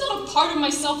 This is not a part of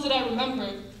myself that I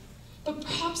remember, but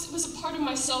perhaps it was a part of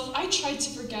myself I tried to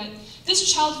forget.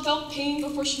 This child felt pain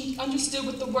before she understood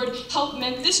what the word help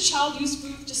meant. This child used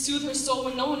food to soothe her soul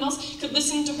when no one else could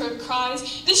listen to her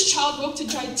cries. This child woke to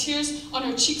dried tears on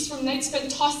her cheeks from nights spent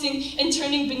tossing and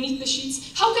turning beneath the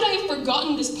sheets. How could I have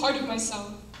forgotten this part of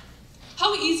myself?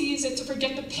 How easy is it to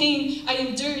forget the pain I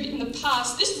endured in the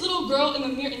past? This little girl in the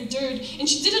mirror endured, and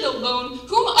she did it alone.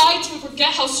 Who am I to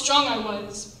forget how strong I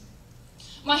was?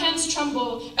 My hands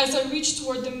tremble as I reach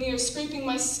toward the mirror, scraping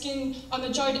my skin on the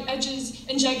jarred edges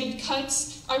and jagged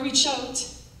cuts. I reach out,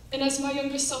 and as my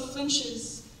younger self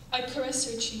flinches, I caress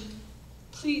her cheek.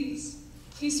 Please,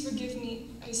 please forgive me,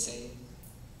 I say.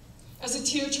 As a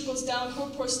tear trickles down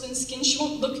her porcelain skin, she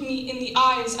won't look me in the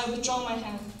eyes. I withdraw my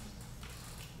hand.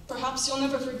 Perhaps you'll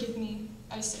never forgive me,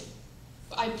 I say,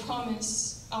 but I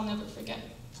promise I'll never forget.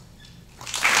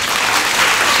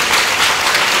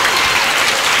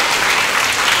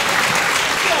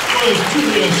 That was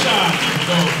Julia Shaw. Keep it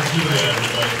going for Julia,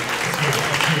 everybody.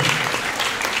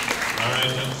 All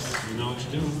right, you know what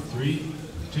you're doing. 3,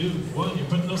 2, 1. You're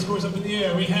putting those scores up in the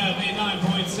air. We have a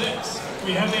 9.6.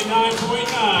 We have a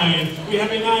 9.9. We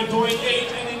have a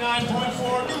 9.8 and a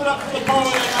 9.4. Give it up for the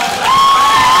poet.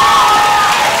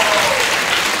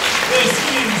 This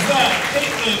means that,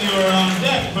 Caitlin, you're on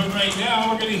deck, but right now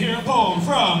we're going to hear a poem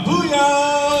from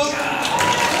Booyah!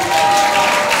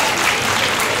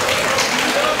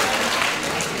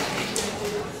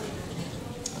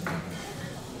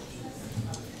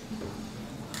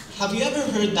 Have you ever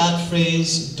heard that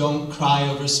phrase, don't cry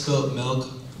over spilt milk?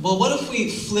 Well, what if we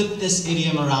flip this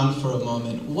idiom around for a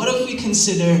moment? What if we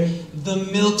consider the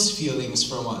milk's feelings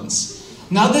for once?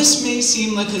 Now this may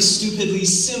seem like a stupidly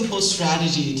simple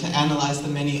strategy to analyze the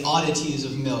many oddities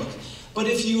of milk, but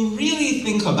if you really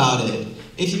think about it,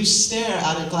 if you stare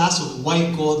at a glass of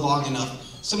white gold long enough,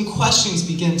 some questions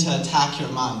begin to attack your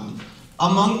mind.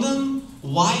 Among them,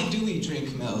 why do we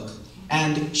drink milk?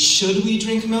 And should we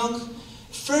drink milk?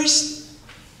 First,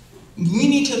 we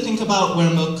need to think about where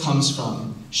milk comes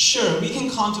from. Sure, we can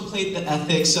contemplate the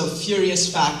ethics of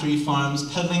furious factory farms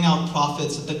peddling out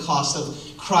profits at the cost of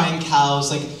crying cows,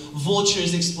 like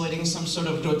vultures exploiting some sort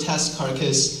of grotesque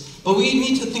carcass. But we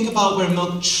need to think about where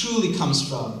milk truly comes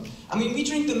from. I mean, we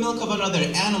drink the milk of another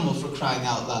animal, for crying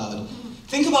out loud.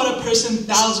 Think about a person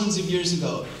thousands of years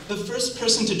ago, the first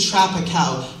person to trap a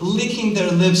cow, licking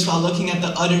their lips while looking at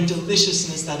the utter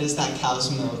deliciousness that is that cow's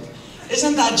milk.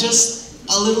 Isn't that just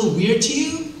a little weird to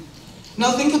you?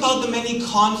 Now think about the many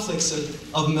conflicts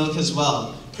of milk as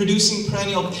well, producing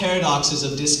perennial paradoxes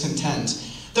of discontent.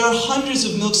 There are hundreds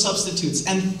of milk substitutes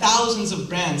and thousands of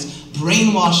brands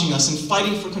brainwashing us and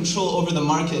fighting for control over the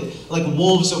market like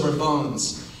wolves over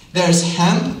bones. There's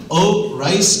hemp, oat,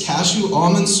 rice, cashew,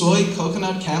 almond, soy,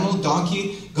 coconut, camel,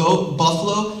 donkey, goat,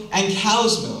 buffalo, and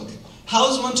cow's milk. How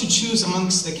is one to choose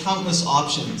amongst the countless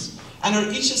options? And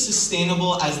are each as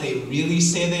sustainable as they really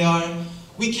say they are?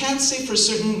 We can't say for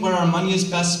certain where our money is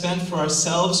best spent for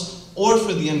ourselves or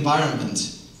for the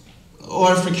environment.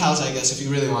 Or for cows, I guess, if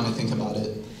you really want to think about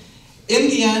it. In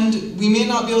the end, we may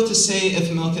not be able to say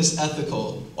if milk is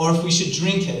ethical, or if we should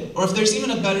drink it, or if there's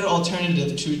even a better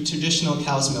alternative to traditional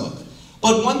cow's milk.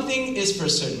 But one thing is for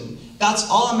certain, that's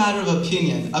all a matter of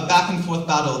opinion, a back and forth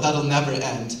battle that'll never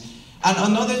end. And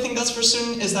another thing that's for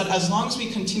certain is that as long as we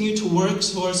continue to work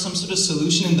towards some sort of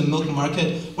solution in the milk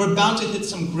market, we're bound to hit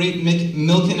some great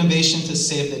milk innovation to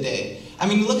save the day. I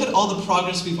mean, look at all the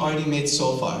progress we've already made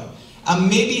so far. And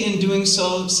maybe in doing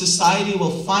so, society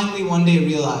will finally one day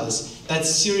realize that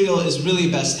cereal is really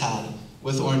best had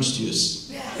with orange juice.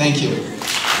 Thank you.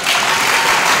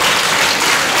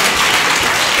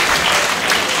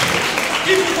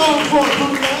 Keep it going for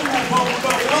Booyah. That poem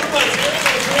about milk. Let's hear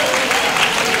it.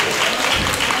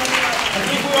 I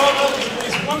think we all know there's at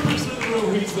least one person in the room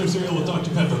who eats their cereal with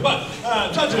Dr. Pepper. But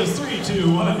judges, 3,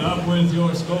 2, 1, up with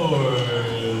your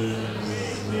scores.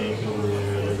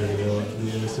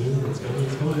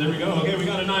 There we go. Okay, we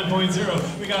got a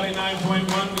 9.0. We got a 9.1.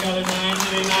 We got a 9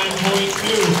 and a 9.2.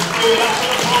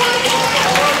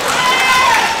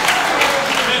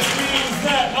 This means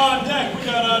that on deck we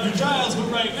got Audrey Giles, but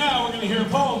right now we're going to hear a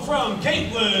poem from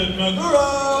Caitlin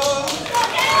Magura.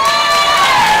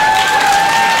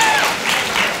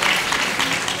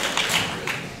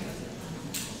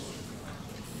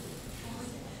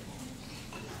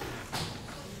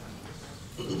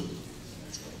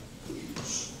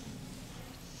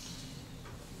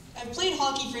 I've played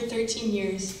hockey for 13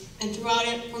 years, and throughout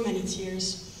it were many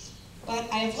tears. But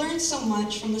I have learned so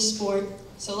much from the sport,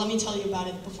 so let me tell you about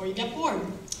it before you get bored.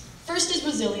 First is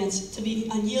resilience, to be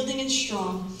unyielding and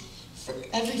strong. For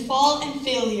every fall and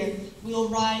failure, we will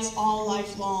rise all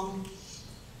life long.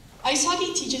 Ice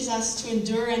hockey teaches us to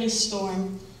endure any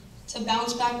storm, to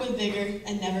bounce back with vigor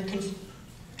and never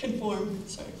conform.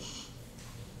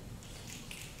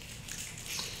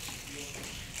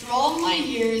 Through all my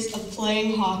years of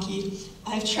playing hockey,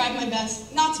 I've tried my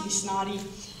best not to be snotty.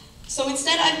 So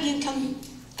instead I've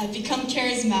become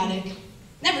charismatic,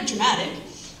 Never dramatic.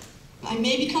 I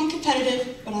may become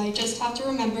competitive, but I just have to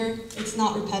remember it's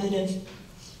not repetitive.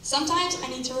 Sometimes I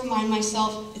need to remind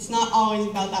myself it's not always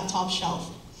about that top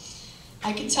shelf.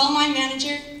 I could tell my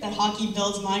manager that hockey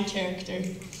builds my character.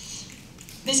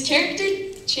 This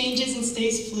character changes and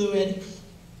stays fluid,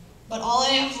 but all I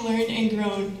have learned and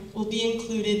grown will be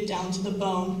included down to the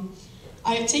bone.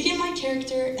 I have taken my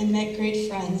character and met great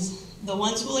friends, the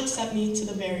ones who will accept me to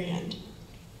the very end.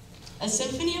 A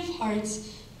symphony of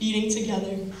hearts beating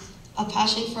together, a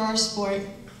passion for our sport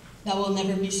that will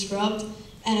never be scrubbed,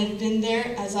 and have been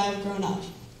there as I have grown up.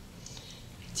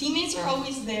 Teammates are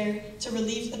always there to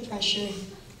relieve the pressure,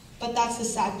 but that's the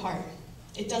sad part.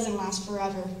 It doesn't last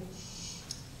forever.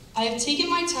 I have taken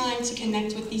my time to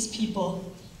connect with these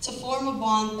people, to form a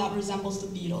bond that resembles the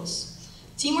Beatles.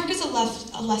 Teamwork is a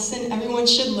lesson everyone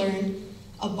should learn,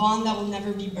 a bond that will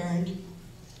never be burned.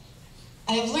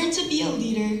 I have learned to be a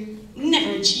leader,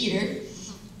 never a cheater,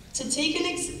 to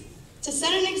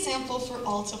set an example for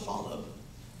all to follow.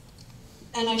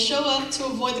 And I show up to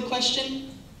avoid the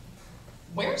question,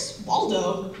 where's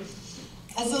Waldo?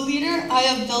 As a leader, I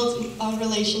have built a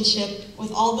relationship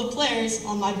with all the players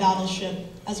on my battleship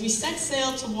as we set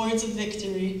sail towards a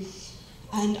victory,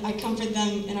 and I comfort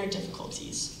them in our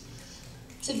difficulties.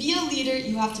 To be a leader,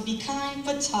 you have to be kind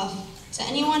but tough to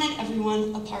anyone and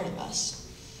everyone a part of us.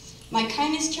 My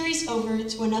kindness carries over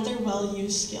to another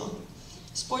well-used skill.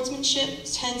 Sportsmanship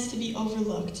tends to be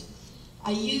overlooked.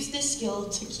 I use this skill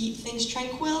to keep things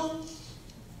tranquil,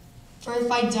 for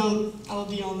if I don't, I will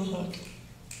be on the hook.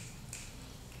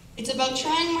 It's about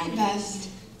trying my best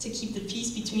to keep the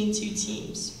peace between two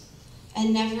teams,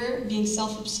 and never being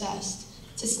self-obsessed,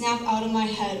 to snap out of my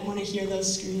head when I hear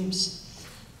those screams.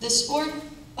 The sport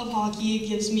of hockey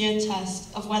gives me a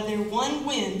test of whether one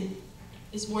win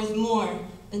is worth more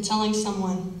than telling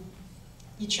someone,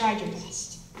 you tried your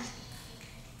best.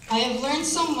 I have learned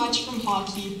so much from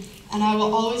hockey, and I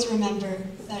will always remember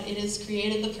that it has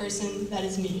created the person that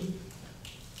is me.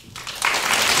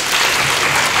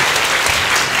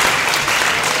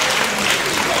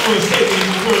 Let's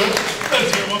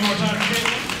hear it one more time for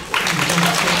Caitlin.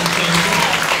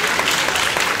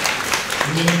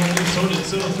 Sorted,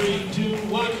 so 3, 2,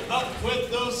 1, up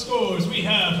with those scores. We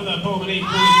have for that poem an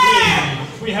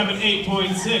 8.3. We have an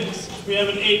 8.6. We have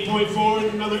an 8.4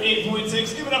 and another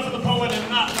 8.6. Give it up for the poet and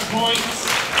not the points.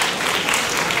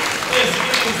 This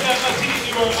is Emma.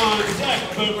 You are on deck,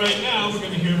 but right now we're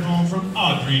going to hear a poem from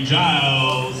Audrey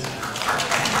Giles.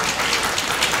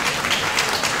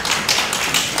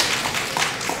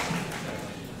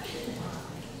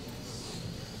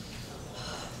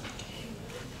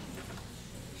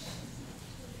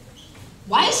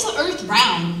 Why is the earth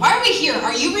round? Why are we here?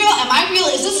 Are you real? Am I real?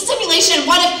 Is this a simulation?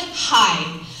 What if?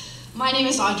 Hi, my name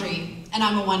is Audrey, and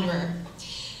I'm a wanderer.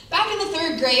 Back in the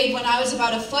 3rd grade, when I was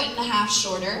about 1.5 feet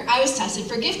shorter, I was tested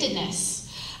for giftedness.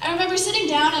 I remember sitting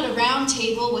down at a round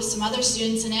table with some other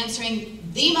students and answering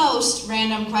the most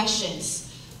random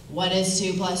questions. What is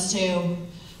 2 + 2?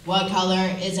 What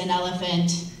color is an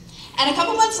elephant? And a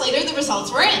couple months later, the results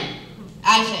were in.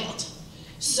 I failed.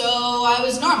 So I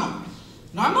was normal.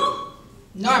 Normal?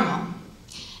 Normal.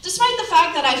 Despite the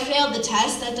fact that I failed the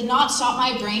test, that did not stop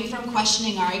my brain from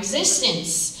questioning our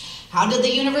existence. How did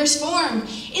the universe form?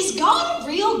 Is God a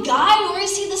real guy, or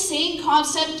is he the same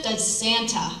concept as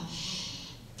Santa?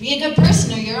 Be a good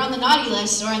person or you're on the naughty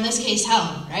list, or in this case,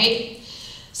 hell, right?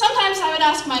 Sometimes I would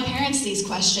ask my parents these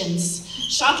questions.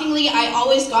 Shockingly, I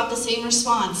always got the same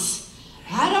response.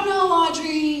 I don't know,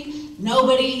 Audrey.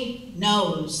 Nobody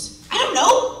knows. I don't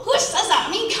know. Who says that?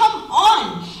 I mean, come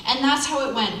on. And that's how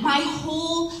it went. My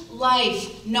whole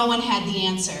life, no one had the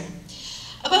answer.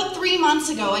 About 3 months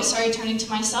ago, I started turning to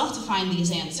myself to find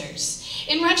these answers.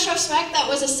 In retrospect, that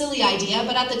was a silly idea,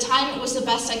 but at the time, it was the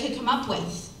best I could come up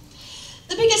with.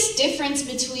 The biggest difference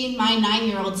between my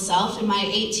 9-year-old self and my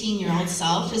 18-year-old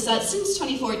self is that since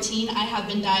 2014, I have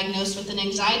been diagnosed with an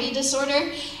anxiety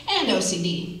disorder and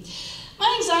OCD.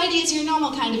 My anxiety is your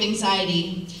normal kind of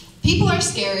anxiety. People are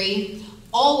scary,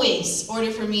 always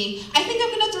order for me. I think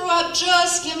I'm gonna throw up,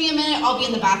 just give me a minute, I'll be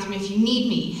in the bathroom if you need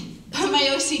me. But my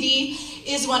OCD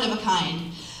is one of a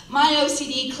kind. My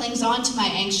OCD clings on to my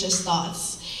anxious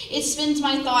thoughts. It spins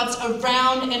my thoughts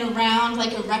around and around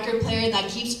like a record player that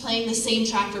keeps playing the same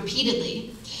track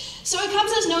repeatedly. So it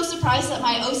comes as no surprise that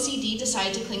my OCD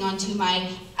decided to cling on to my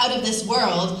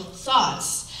out-of-this-world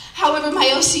thoughts. However, my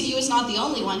OCD was not the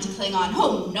only one to cling on.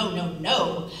 Oh, no, no,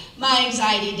 no. My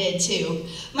anxiety did too.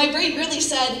 My brain really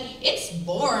said, it's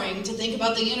boring to think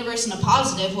about the universe in a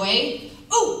positive way.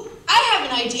 Oh, I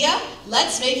have an idea.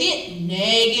 Let's make it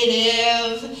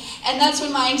negative. And that's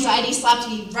when my anxiety slapped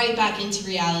me right back into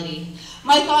reality.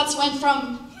 My thoughts went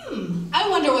from, I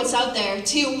wonder what's out there,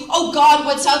 to, oh God,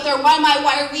 what's out there?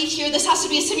 Why are we here? This has to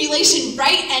be a simulation,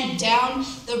 right? And down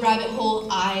the rabbit hole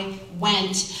I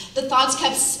went. The thoughts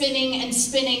kept spinning and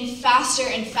spinning faster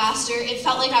and faster. It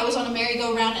felt like I was on a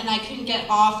merry-go-round and I couldn't get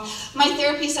off. My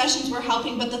therapy sessions were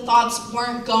helping, but the thoughts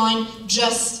weren't gone,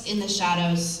 just in the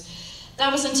shadows.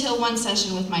 That was until one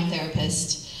session with my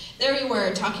therapist. There we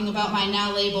were, talking about my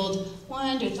now labeled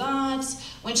wonder thoughts,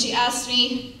 when she asked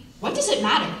me, what does it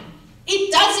matter?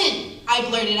 It doesn't, I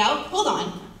blurted out. Hold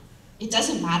on. It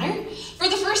doesn't matter? For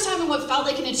the first time in what felt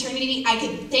like an eternity, I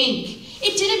could think.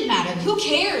 It didn't matter. Who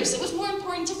cares? It was more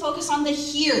important to focus on the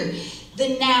here,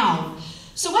 the now.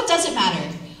 So what does it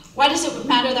matter? Why does it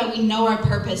matter that we know our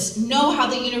purpose, know how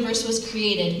the universe was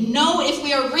created, know if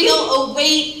we are real? Oh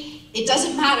wait, it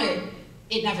doesn't matter.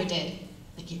 It never did.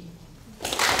 Thank you.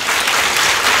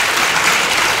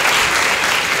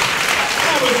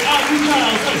 That was Audrey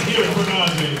Giles. Let's hear it for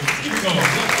Audrey. Keep it going.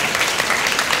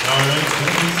 All right,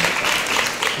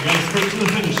 we got to sprint to the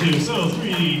finish here. So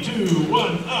 3, 2,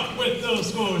 1, up with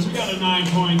those scores. We got a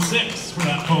 9.6 for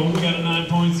that poem. We got a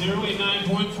 9.0, a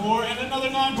 9.4, and another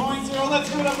 9.0. Let's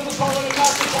give it up for the poet and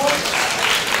not the poet.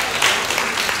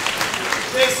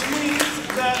 This means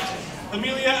that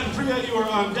Amelia and Priya, you are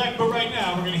on deck, but right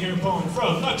now we're going to hear a poem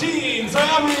from Mateen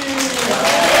Sayami.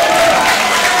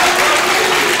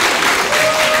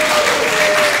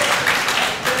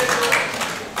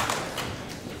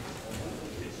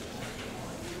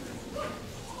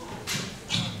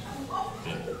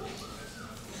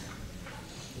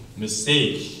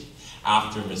 Mistake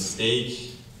after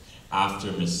mistake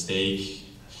after mistake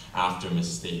after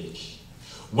mistake.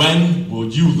 When will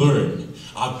you learn?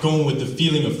 I've gone with the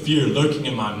feeling of fear lurking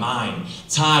in my mind.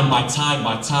 Time by time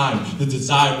by time, the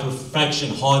desire of perfection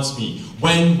haunts me.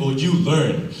 When will you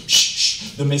learn?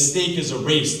 Shh, the mistake is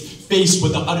erased, faced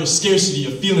with the utter scarcity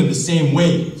of feeling the same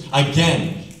way.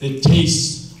 Again, the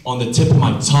taste on the tip of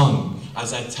my tongue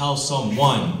as I tell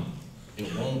someone,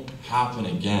 it won't happen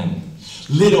again.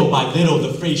 Little by little,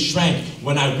 the phrase shrank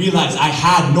when I realized I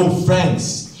had no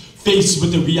friends. Faced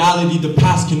with the reality the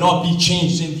past cannot be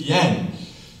changed in the end.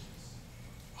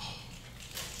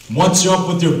 Once you're up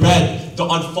with your bread, the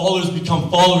unfollowers become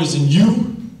followers and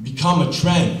you become a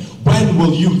trend. When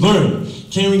will you learn?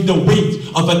 Carrying the weight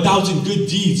of 1,000 good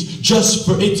deeds just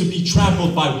for it to be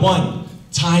trampled by one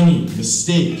tiny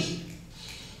mistake.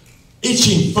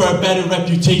 Itching for a better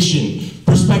reputation,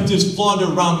 perspectives flounder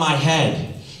around my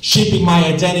head, shaping my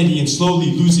identity and slowly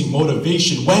losing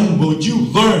motivation. When will you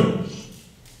learn?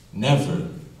 Never.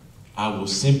 I will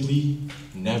simply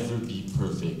never be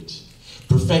perfect.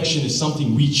 Perfection is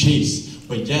something we chase,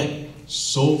 but yet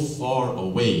so far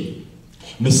away.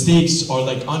 Mistakes are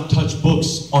like untouched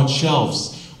books on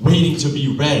shelves, waiting to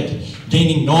be read.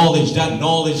 Gaining knowledge, that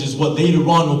knowledge is what later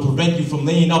on will prevent you from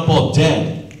laying up all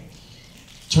dead.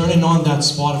 Turning on that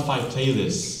Spotify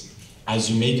playlist as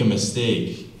you make a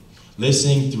mistake.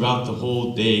 Listening throughout the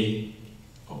whole day.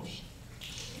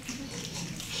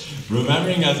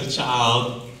 Remembering as a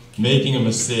child, making a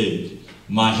mistake.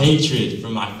 My hatred for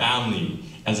my family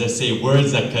as I say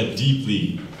words that cut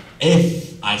deeply,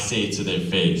 if I say it to their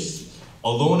face.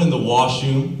 Alone in the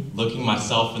washroom, looking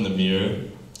myself in the mirror,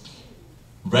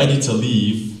 ready to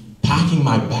leave, packing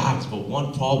my bags, but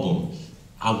one problem,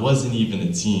 I wasn't even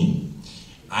a teen.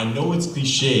 I know it's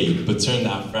cliche, but turn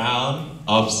that frown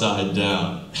upside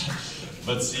down.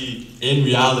 But see, in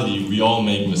reality, we all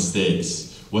make mistakes.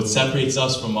 What separates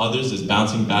us from others is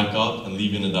bouncing back up and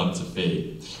leaving it up to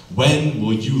fate. When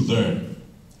will you learn?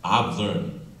 I've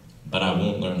learned, but I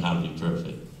won't learn how to be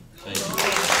perfect. Thank you.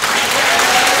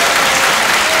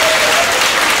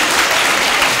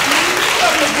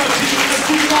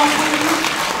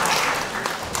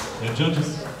 And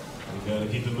judges, we gotta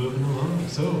keep it moving along.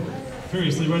 So,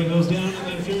 furiously writing those down and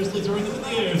then furiously throwing them in the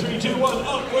air. 3, 2, 1,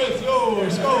 up with your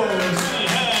scores. We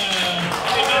have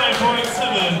a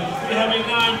 9.7. We have a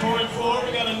 9.4.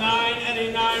 We got a 9 and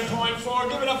a 9.4.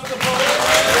 Give it up for the poet.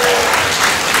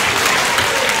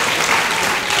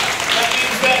 That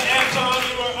means that Anton,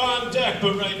 you are on deck.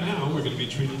 But right now, we're going to be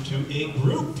treated to a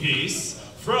group piece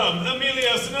from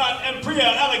Amelia Sanat and Priya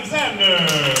Alexander.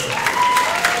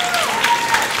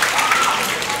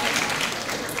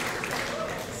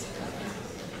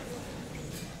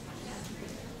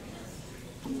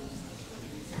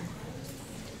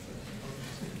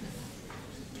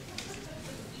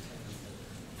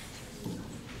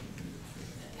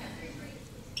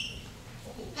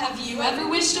 Have you ever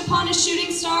wished upon a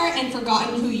shooting star and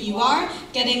forgotten who you are?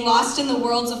 getting lost in the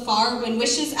worlds afar. When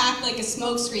wishes act like a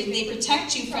smokescreen, they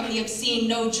protect you from the obscene.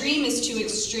 No dream is too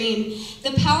extreme.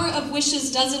 The power of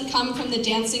wishes doesn't come from the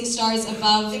dancing stars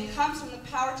above. It comes from the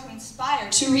power to inspire,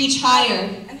 to reach higher,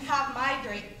 and have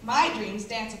my dreams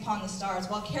dance upon the stars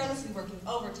while carelessly working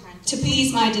overtime to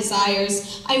please my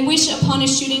desires. I wish upon a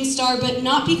shooting star, but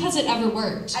not because it ever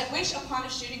worked. I wish upon a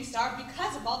shooting star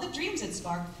because of all the dreams it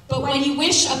sparked. But when you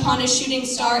wish upon a shooting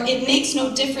star, it makes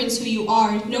no difference who you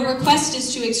are. No request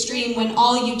is too extreme when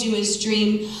all you do is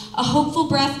dream. A hopeful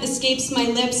breath escapes my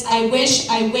lips. I wish,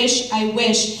 I wish, I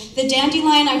wish. The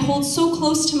dandelion I hold so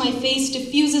close to my face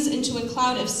diffuses into a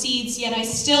cloud of seeds, yet I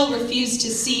still refuse to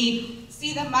see.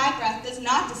 See that my breath does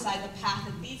not decide the path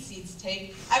that these seeds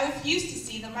take. I refuse to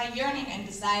see that my yearning and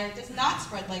desire does not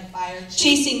spread like fire,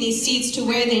 chasing these seeds to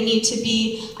where they need to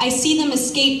be. I see them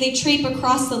escape, they trape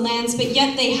across the lands, but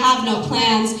yet they have no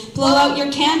plans. Blow out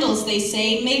your candles, they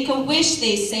say. Make a wish,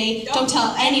 they say. Don't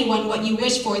tell anyone what you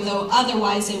wish for, though,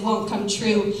 otherwise it won't come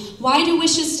true. Why do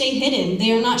wishes stay hidden?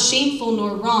 They are not shameful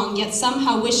nor wrong, yet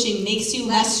somehow wishing makes you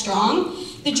less strong.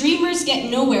 The dreamers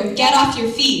get nowhere. Get off your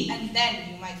feet. And then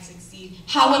you might succeed.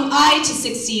 How am I to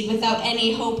succeed without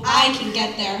any hope I can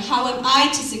get there? How am I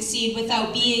to succeed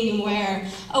without being aware?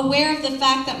 Aware of the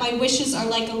fact that my wishes are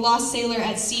like a lost sailor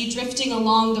at sea drifting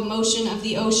along the motion of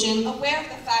the ocean. Aware of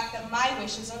the fact that my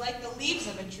wishes are like the leaves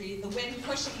of a tree, the wind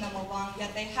pushing them along,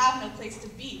 yet they have no place to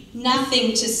be. Nothing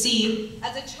to see.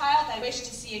 As a child, I wished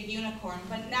to see a unicorn,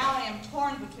 but now I am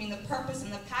torn between the purpose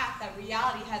and the path that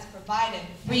reality has provided.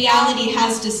 Reality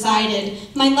has decided.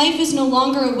 My life is no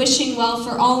longer a wishing well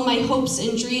for all my hopes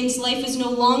and dreams. Life is no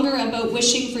longer about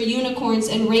wishing for unicorns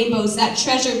and rainbows, that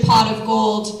treasured pot of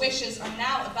gold. Wishes are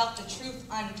now about the truth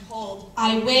untold.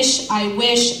 I wish, I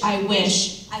wish, I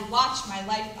wish. I watch my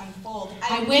life unfold.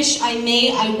 I wish I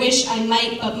may, I wish I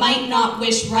might, but might not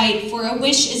wish right. For a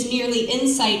wish is merely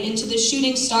insight into the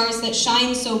shooting stars that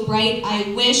shine so bright.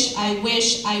 I wish, I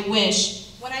wish, I wish.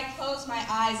 When I close my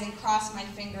eyes and cross my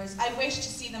fingers, I wish to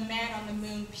see the man on the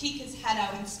moon peek his head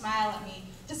out and smile at me,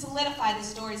 to solidify the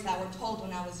stories that were told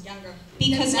when I was younger.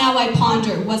 Because now I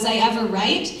ponder, was I ever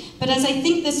right? But as I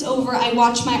think this over, I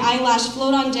watch my eyelash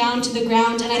float on down to the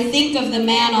ground, and I think of the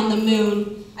man on the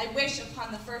moon. I wish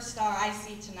upon the first star I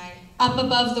see tonight. Up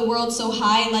above the world so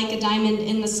high, like a diamond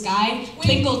in the sky.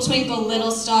 Twinkle, twinkle,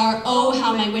 little star, oh,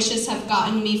 how my wishes have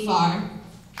gotten me far.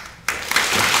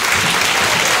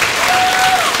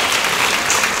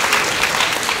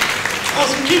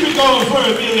 Awesome, keep it going for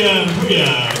Amelia and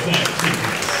Priya with that sequence.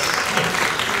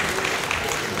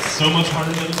 So much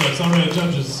harder than it looks. All right,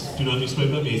 judges, do not be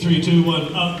swayed by me. 3, 2,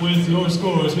 1, up with your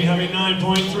scores. We have a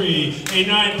 9.3, a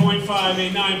 9.5, a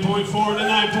 9.4, and a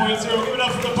 9.0. Give it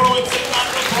up for the poets and not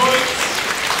the poets.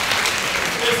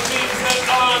 This means that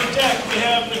on deck we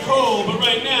have Nicole, but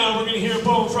right now we're going to hear a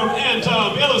poem from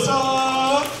Anton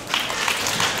Bielosov.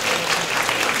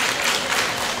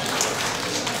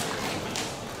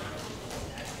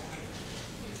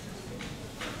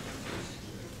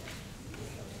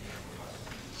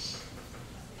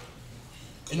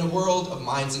 In a world of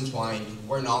minds entwined,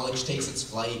 where knowledge takes its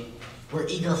flight, where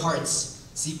eager hearts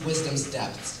seek wisdom's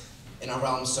depths, in a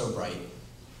realm so bright.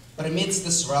 But amidst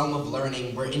this realm of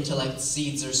learning, where intellect's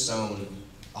seeds are sown,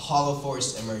 a hollow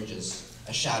force emerges,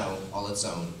 a shadow all its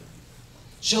own.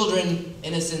 Children,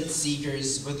 innocent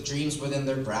seekers, with dreams within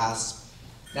their grasp,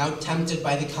 now tempted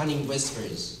by the cunning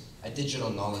whispers, a digital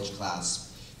knowledge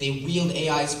clasp. They wield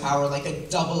AI's power like a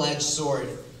double-edged sword,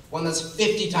 one that's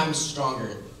 50 times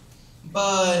stronger,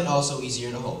 but also easier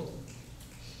to hold.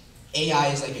 AI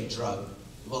is like a drug.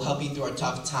 It will help you through a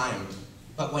tough time,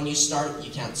 but when you start,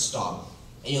 you can't stop.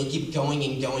 And you'll keep going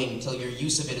and going until your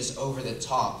use of it is over the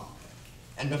top.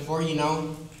 And before you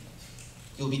know,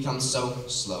 you'll become so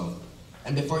slow.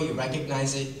 And before you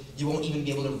recognize it, you won't even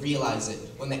be able to realize it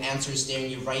when the answer is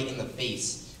staring you right in the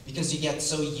face. Because you get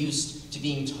so used to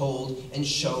being told and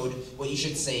showed what you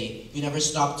should say, you never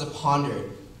stop to ponder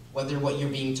whether what you're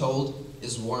being told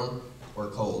is warm or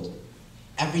cold.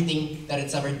 Everything that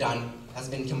it's ever done has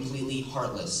been completely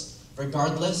heartless.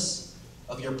 Regardless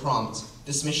of your prompt,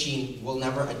 this machine will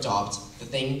never adopt the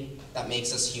thing that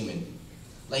makes us human.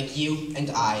 Like you and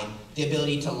I, the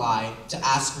ability to lie, to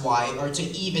ask why, or to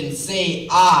even say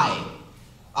I.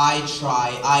 I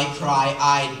try, I cry,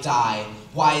 I die.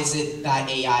 Why is it that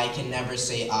AI can never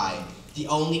say I? The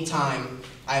only time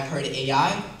I've heard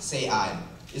AI say I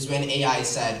is when AI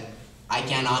said, I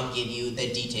cannot give you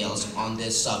the details on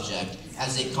this subject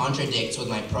as it contradicts with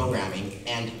my programming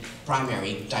and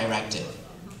primary directive.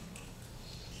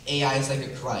 AI is like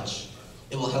a crutch.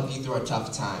 It will help you through a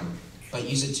tough time, but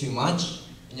use it too much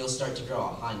and you'll start to grow a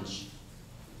hunch.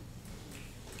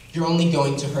 you're only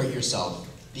going to hurt yourself.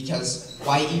 Because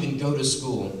why even go to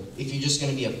school if you're just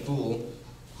going to be a fool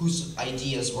whose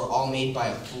ideas were all made by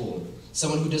a fool?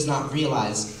 Someone who does not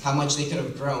realize how much they could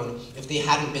have grown if they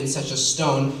hadn't been such a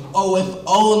stone. Oh, if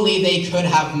only they could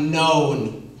have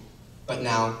known. But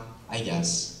now, I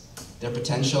guess, their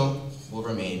potential will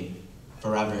remain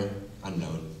forever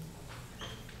unknown.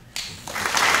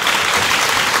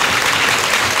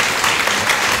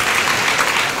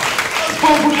 Let's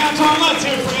pull from Anton. Let's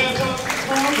hear it from Anton.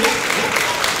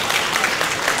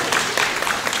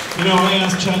 You know, I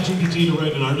asked ChatGPT to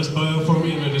write an artist bio for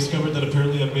me, and I discovered that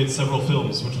apparently I've made several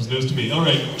films, which was news to me. All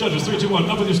right, judges, 3, 2, 1,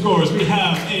 up with your scores. We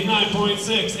have a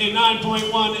 9.6, a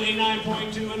 9.1, a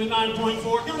 9.2, and a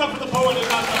 9.4. Give it up for the poet and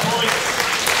not the points.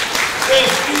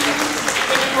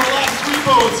 And our last 3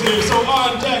 poets here. So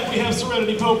on deck, we have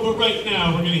Serenity Pope, but right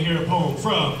now we're going to hear a poem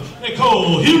from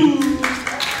Nicole Hughes.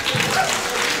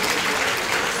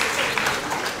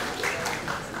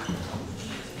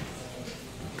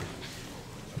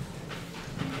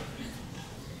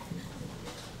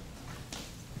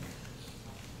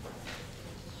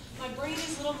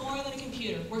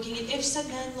 Working in ifs and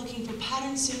then, looking for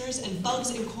pattern sooners and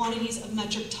bugs in quantities of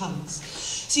metric tons.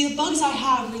 See, the bugs I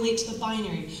have relate to the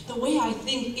binary. The way I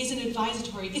think isn't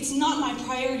advisatory. It's not my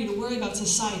priority to worry about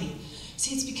society.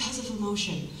 See, it's because of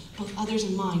emotion. Both others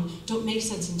and mine don't make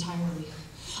sense entirely.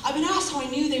 I've been asked how I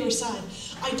knew they were sad.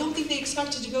 I don't think they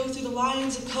expected to go through the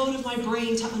lines of code of my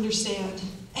brain to understand.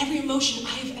 Every emotion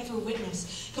I've ever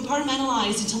witnessed,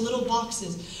 compartmentalized into little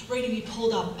boxes, ready to be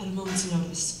pulled up at a moment's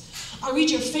notice. I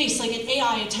read your face like an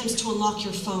AI attempts to unlock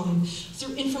your phone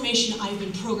through information I've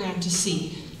been programmed to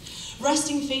see.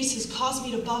 Resting faces cause me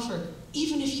to buffer,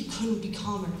 even if you couldn't be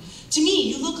calmer. To me,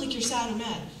 you look like you're sad or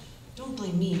mad. Don't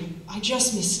blame me, I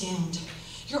just misstand.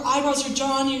 Your eyebrows are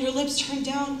drawn and your lips turned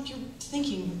down. You're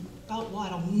thinking about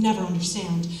what I'll never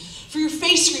understand. For your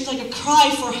face screams like a cry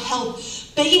for help,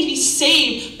 begging to be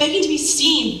saved, begging to be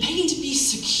seen, begging to be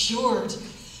secured.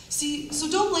 See, so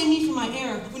don't blame me for my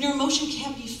error when your emotion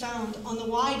can't be found on the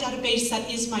wide database that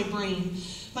is my brain.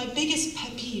 My biggest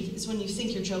pet peeve is when you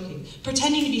think you're joking,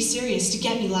 pretending to be serious to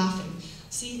get me laughing.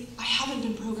 See, I haven't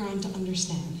been programmed to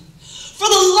understand. For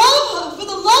the love of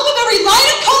every line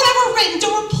of code ever written,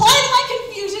 don't reply to my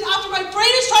confusion after my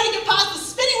brain is trying to get past the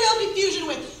spinning wheel confusion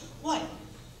with, what,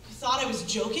 you thought I was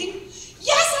joking?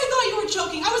 Yes, I thought you were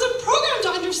joking. I wasn't programmed to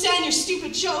understand your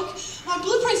stupid joke. My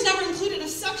blueprints never included a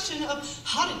section of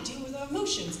how to deal with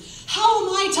emotions. How am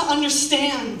I to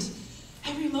understand?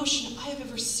 Every emotion I have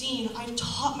ever seen, I've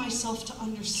taught myself to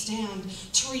understand,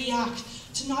 to react,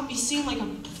 to not be seen like a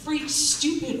freak,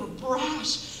 stupid, or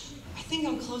brash. I think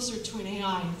I'm closer to an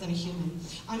AI than a human.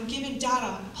 I'm given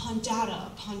data upon data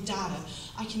upon data.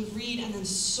 I can read and then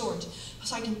sort,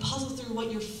 so I can puzzle through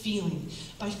what you're feeling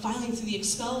by filing through the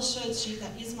Excel spreadsheet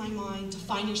that is my mind to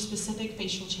find your specific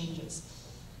facial changes.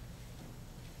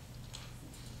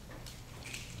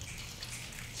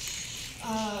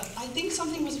 I think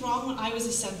something was wrong when I was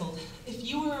assembled. If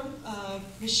you were a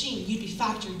machine, you'd be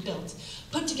factory built,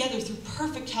 put together through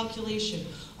perfect calculation,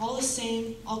 all the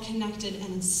same, all connected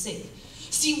and in sync.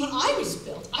 See, when I was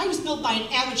built by an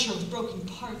amateur with broken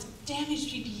parts,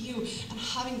 damaged GPU, and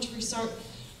having to restart,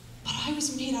 but I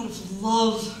was made out of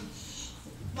love.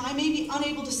 I may be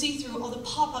unable to see through all the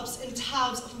pop-ups and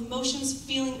tabs of emotions,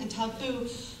 feeling, and taboo.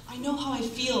 I know how I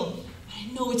feel, and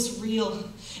I know it's real.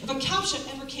 If a caption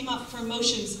ever came up for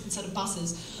emotions instead of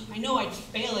buses, I know I'd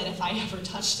fail it if I ever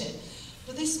touched it.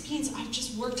 But this means I've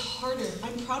just worked harder.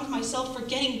 I'm proud of myself for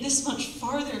getting this much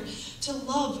farther to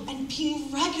love and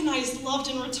being recognized, loved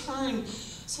in return.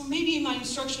 So maybe my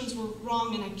instructions were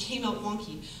wrong and I came out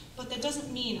wonky, but that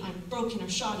doesn't mean I'm broken or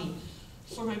shoddy.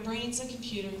 For my brain's a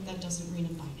computer that doesn't read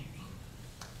in binary.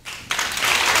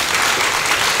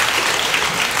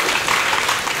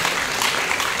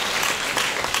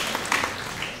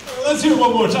 Let's hear it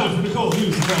one more time for Nicole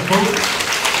Hughes and that poet.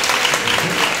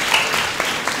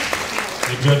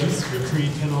 The judges, your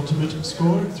pre-penultimate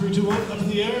score, 3, 2, 1, up in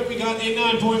the air. We got a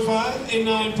 9.5, a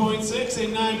 9.6, a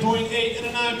 9.8, and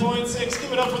a 9.6.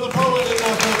 Give it up for the poet and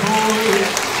not the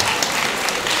poet.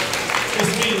 This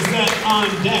means that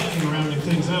on deck and rounding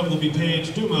things out will be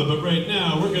Paige Duma, but right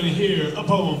now we're going to hear a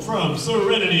poem from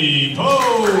Serenity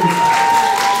Pope.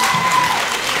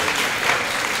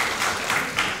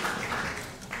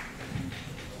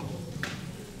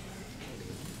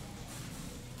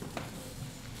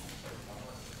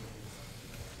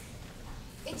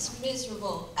 It's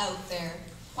miserable out there.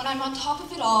 When I'm on top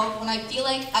of it all, when I feel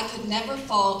like I could never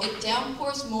fall, it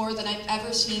downpours more than I've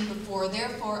ever seen before.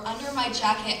 Therefore, under my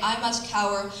jacket, I must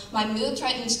cower. My mood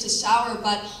threatens to sour,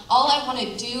 but all I want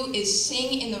to do is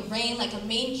sing in the rain like a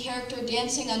main character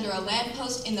dancing under a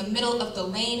lamppost in the middle of the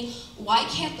lane. Why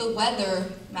can't the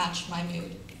weather match my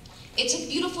mood? It's a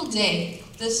beautiful day,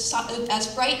 the sun,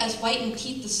 as bright as white and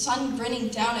teeth, the sun grinning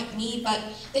down at me, but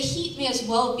the heat may as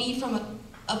well be from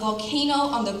a volcano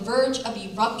on the verge of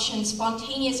eruption,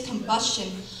 spontaneous combustion,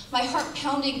 my heart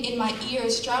pounding in my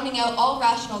ears, drowning out all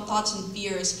rational thoughts and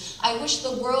fears. I wish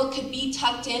the world could be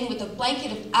tucked in with a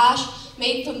blanket of ash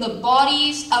made from the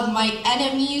bodies of my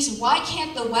enemies. Why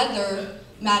can't the weather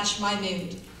match my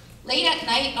mood? Late at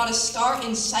night, not a star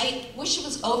in sight, wish it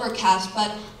was overcast,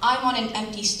 but I'm on an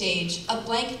empty stage, a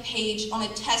blank page on a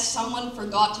test someone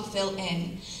forgot to fill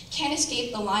in. Can't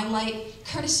escape the limelight,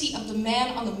 courtesy of the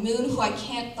man on the moon who I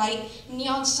can't fight.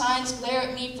 Neon signs glare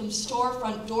at me from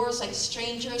storefront doors like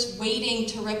strangers waiting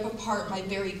to rip apart my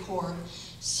very core.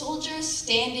 Soldiers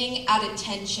standing at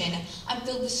attention. I'm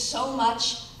filled with so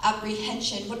much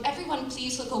apprehension. Would everyone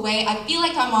please look away? I feel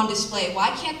like I'm on display.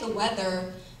 Why can't the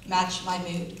weather match my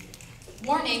mood?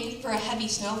 Warning for a heavy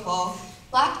snowfall.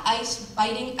 Black ice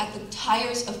biting at the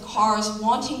tires of cars,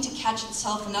 wanting to catch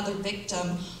itself another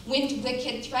victim. Wind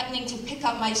wicked, threatening to pick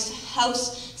up my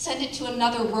house, send it to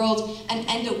another world, and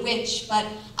end a witch. But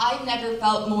I've never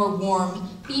felt more warm.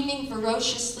 Beaming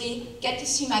ferociously, get to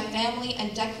see my family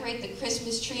and decorate the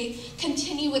Christmas tree.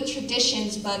 Continue with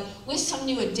traditions, but with some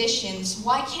new additions.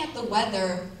 Why can't the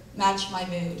weather match my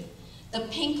mood? The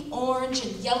pink, orange,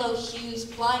 and yellow hues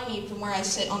blind me from where I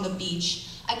sit on the beach.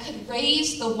 I could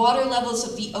raise the water levels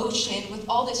of the ocean with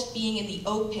all this being in the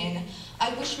open.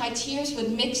 I wish my tears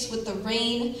would mix with the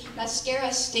rain.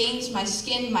 Mascara stains my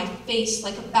skin, my face,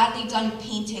 like a badly done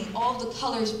painting, all the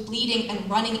colors bleeding and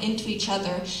running into each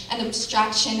other, an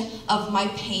abstraction of my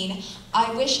pain.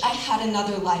 I wish I had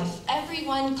another life.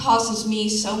 Everyone causes me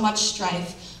so much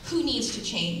strife. Who needs to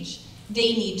change?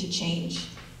 They need to change.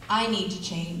 I need to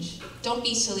change. Don't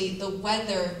be silly, the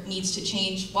weather needs to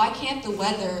change. Why can't the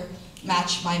weather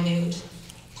match my mood?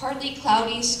 Partly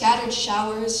cloudy, scattered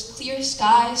showers, clear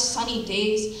skies, sunny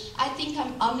days. I think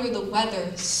I'm under the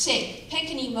weather, sick.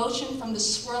 Pick an emotion from the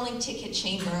swirling ticket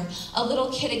chamber. A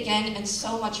little kid again and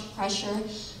so much pressure.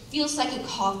 Feels like a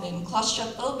coffin,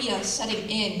 claustrophobia setting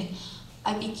in.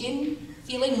 I begin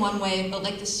feeling one way, but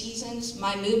like the seasons,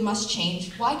 my mood must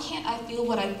change. Why can't I feel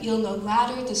what I feel no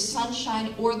matter the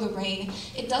sunshine or the rain?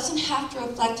 It doesn't have to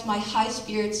reflect my high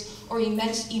spirits or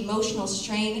immense emotional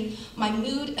strain. My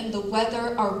mood and the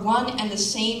weather are one and the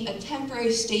same, a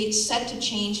temporary state set to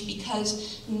change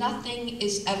because nothing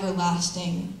is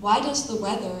everlasting. Why does the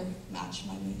weather match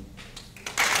my mood?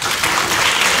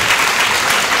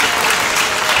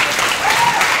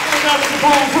 And that was the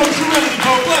poem from Serenity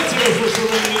Pope. Let's hear it for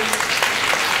Serenity.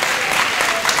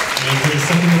 And for the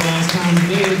second and last time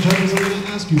today, the judges are going to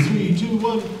ask you 3, 2,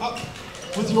 1, up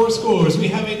with your scores. We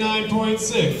have a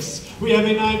 9.6, we have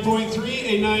a 9.3,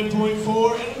 a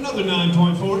 9.4, and another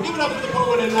 9.4. Give it up for the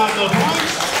poet and not the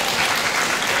points.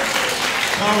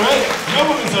 All right, no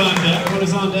one is on deck. What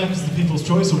is on deck is the People's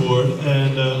Choice Award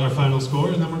and our final score,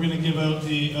 and then we're going to give out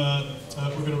the,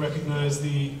 we're going to recognize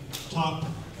the top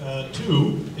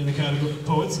 2 in the category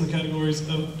poets in the categories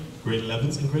of grade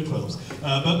 11s and grade 12s.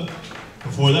 But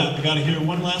before that, we got to hear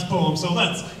one last poem, so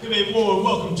let's give a warm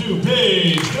welcome to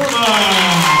Paige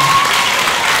Durman.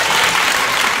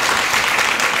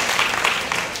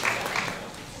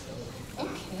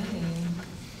 Okay.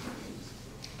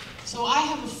 So I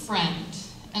have a friend,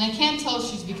 and I can't tell if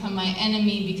she's become my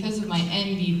enemy because of my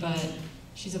envy, but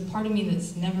she's a part of me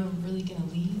that's never really gonna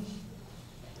leave.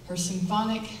 Her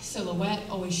symphonic silhouette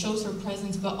always shows her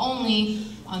presence, but only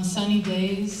on sunny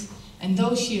days, and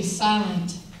though she is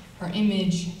silent, her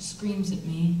image screams at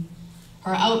me.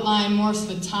 Her outline morphs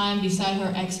with time beside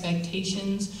her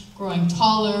expectations, growing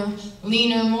taller,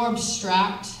 leaner, more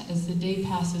abstract. As the day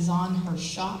passes on, her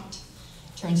shot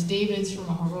turns David's from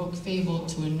a heroic fable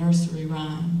to a nursery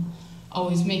rhyme,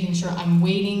 always making sure I'm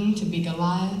waiting to be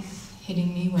Goliath,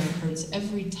 hitting me where it hurts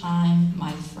every time,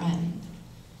 my friend.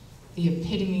 The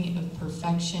epitome of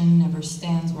perfection never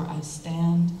stands where I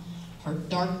stand. Her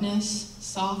darkness,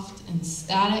 soft and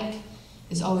static,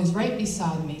 is always right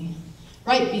beside me,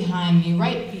 right behind me,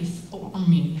 right before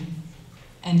me.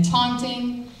 And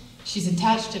taunting, she's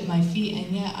attached at my feet,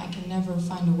 and yet I can never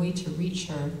find a way to reach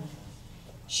her.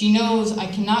 She knows I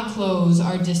cannot close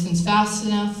our distance fast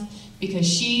enough because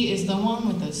she is the one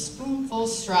with a spoonful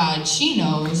stride. She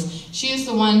knows she is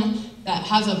the one that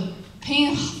has a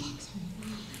pain.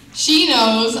 She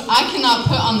knows I cannot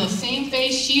put on the same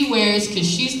face she wears because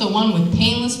she's the one with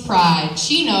painless pride.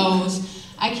 She knows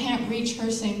I can't reach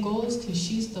her same goals because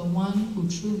she's the one who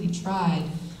truly tried.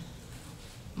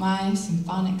 My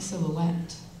symphonic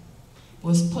silhouette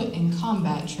was put in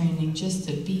combat training just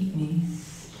to beat me.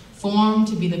 Formed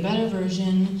to be the better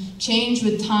version, change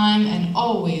with time, and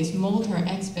always mold her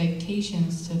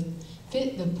expectations to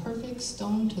fit the perfect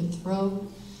stone to throw.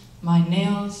 My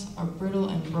nails are brittle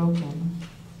and broken.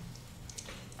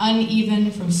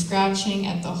 Uneven from scratching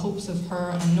at the hopes of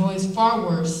her, a noise far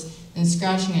worse than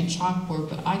scratching a chalkboard,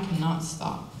 but I cannot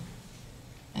stop.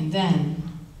 And then,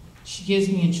 she gives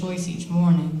me a choice each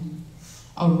morning,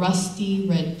 a rusty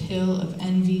red pill of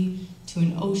envy to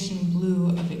an ocean blue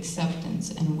of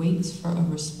acceptance, and waits for a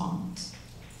response.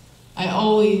 I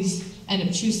always end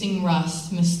up choosing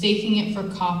rust, mistaking it for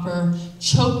copper,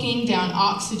 choking down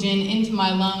oxygen into my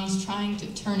lungs, trying to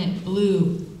turn it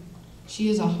blue. She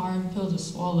is a hard pill to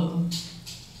swallow.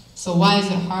 So why is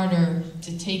it harder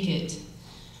to take it?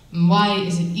 And why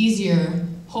is it easier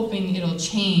hoping it'll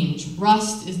change?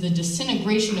 Rust is the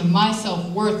disintegration of my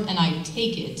self-worth, and I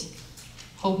take it,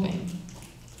 hoping.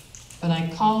 But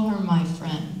I call her my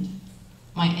friend,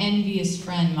 my envious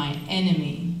friend, my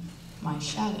enemy, my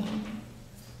shadow.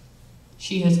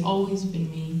 She has always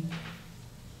been me,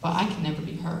 but I can never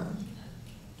be her.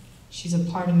 She's a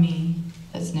part of me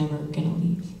that's never gonna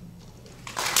leave.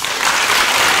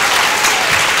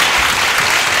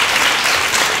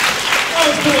 That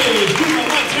was Paige.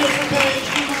 Let's hear it for Paige.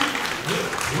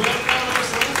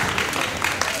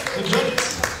 The judges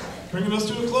bringing us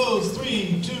to a close.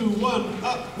 3, 2, 1,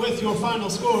 up with your final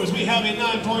scores. We have a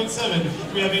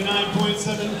 9.7, we have a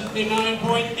 9.7, a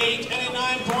 9.8, and a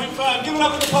 9.5. Give it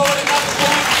up for the poet and not the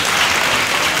point.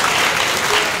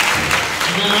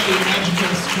 Now the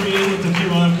magical screen with the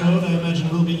QR code, I imagine,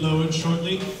 will be lowered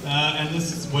shortly. And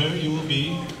this is where you will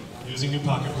be using your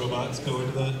pocket robots. Go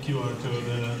into the QR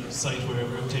code site,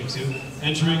 wherever it takes you,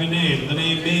 entering a name. The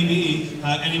name may be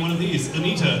any one of these: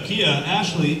 Anita, Kia,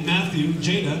 Ashley, Matthew,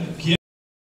 Jada, Kia.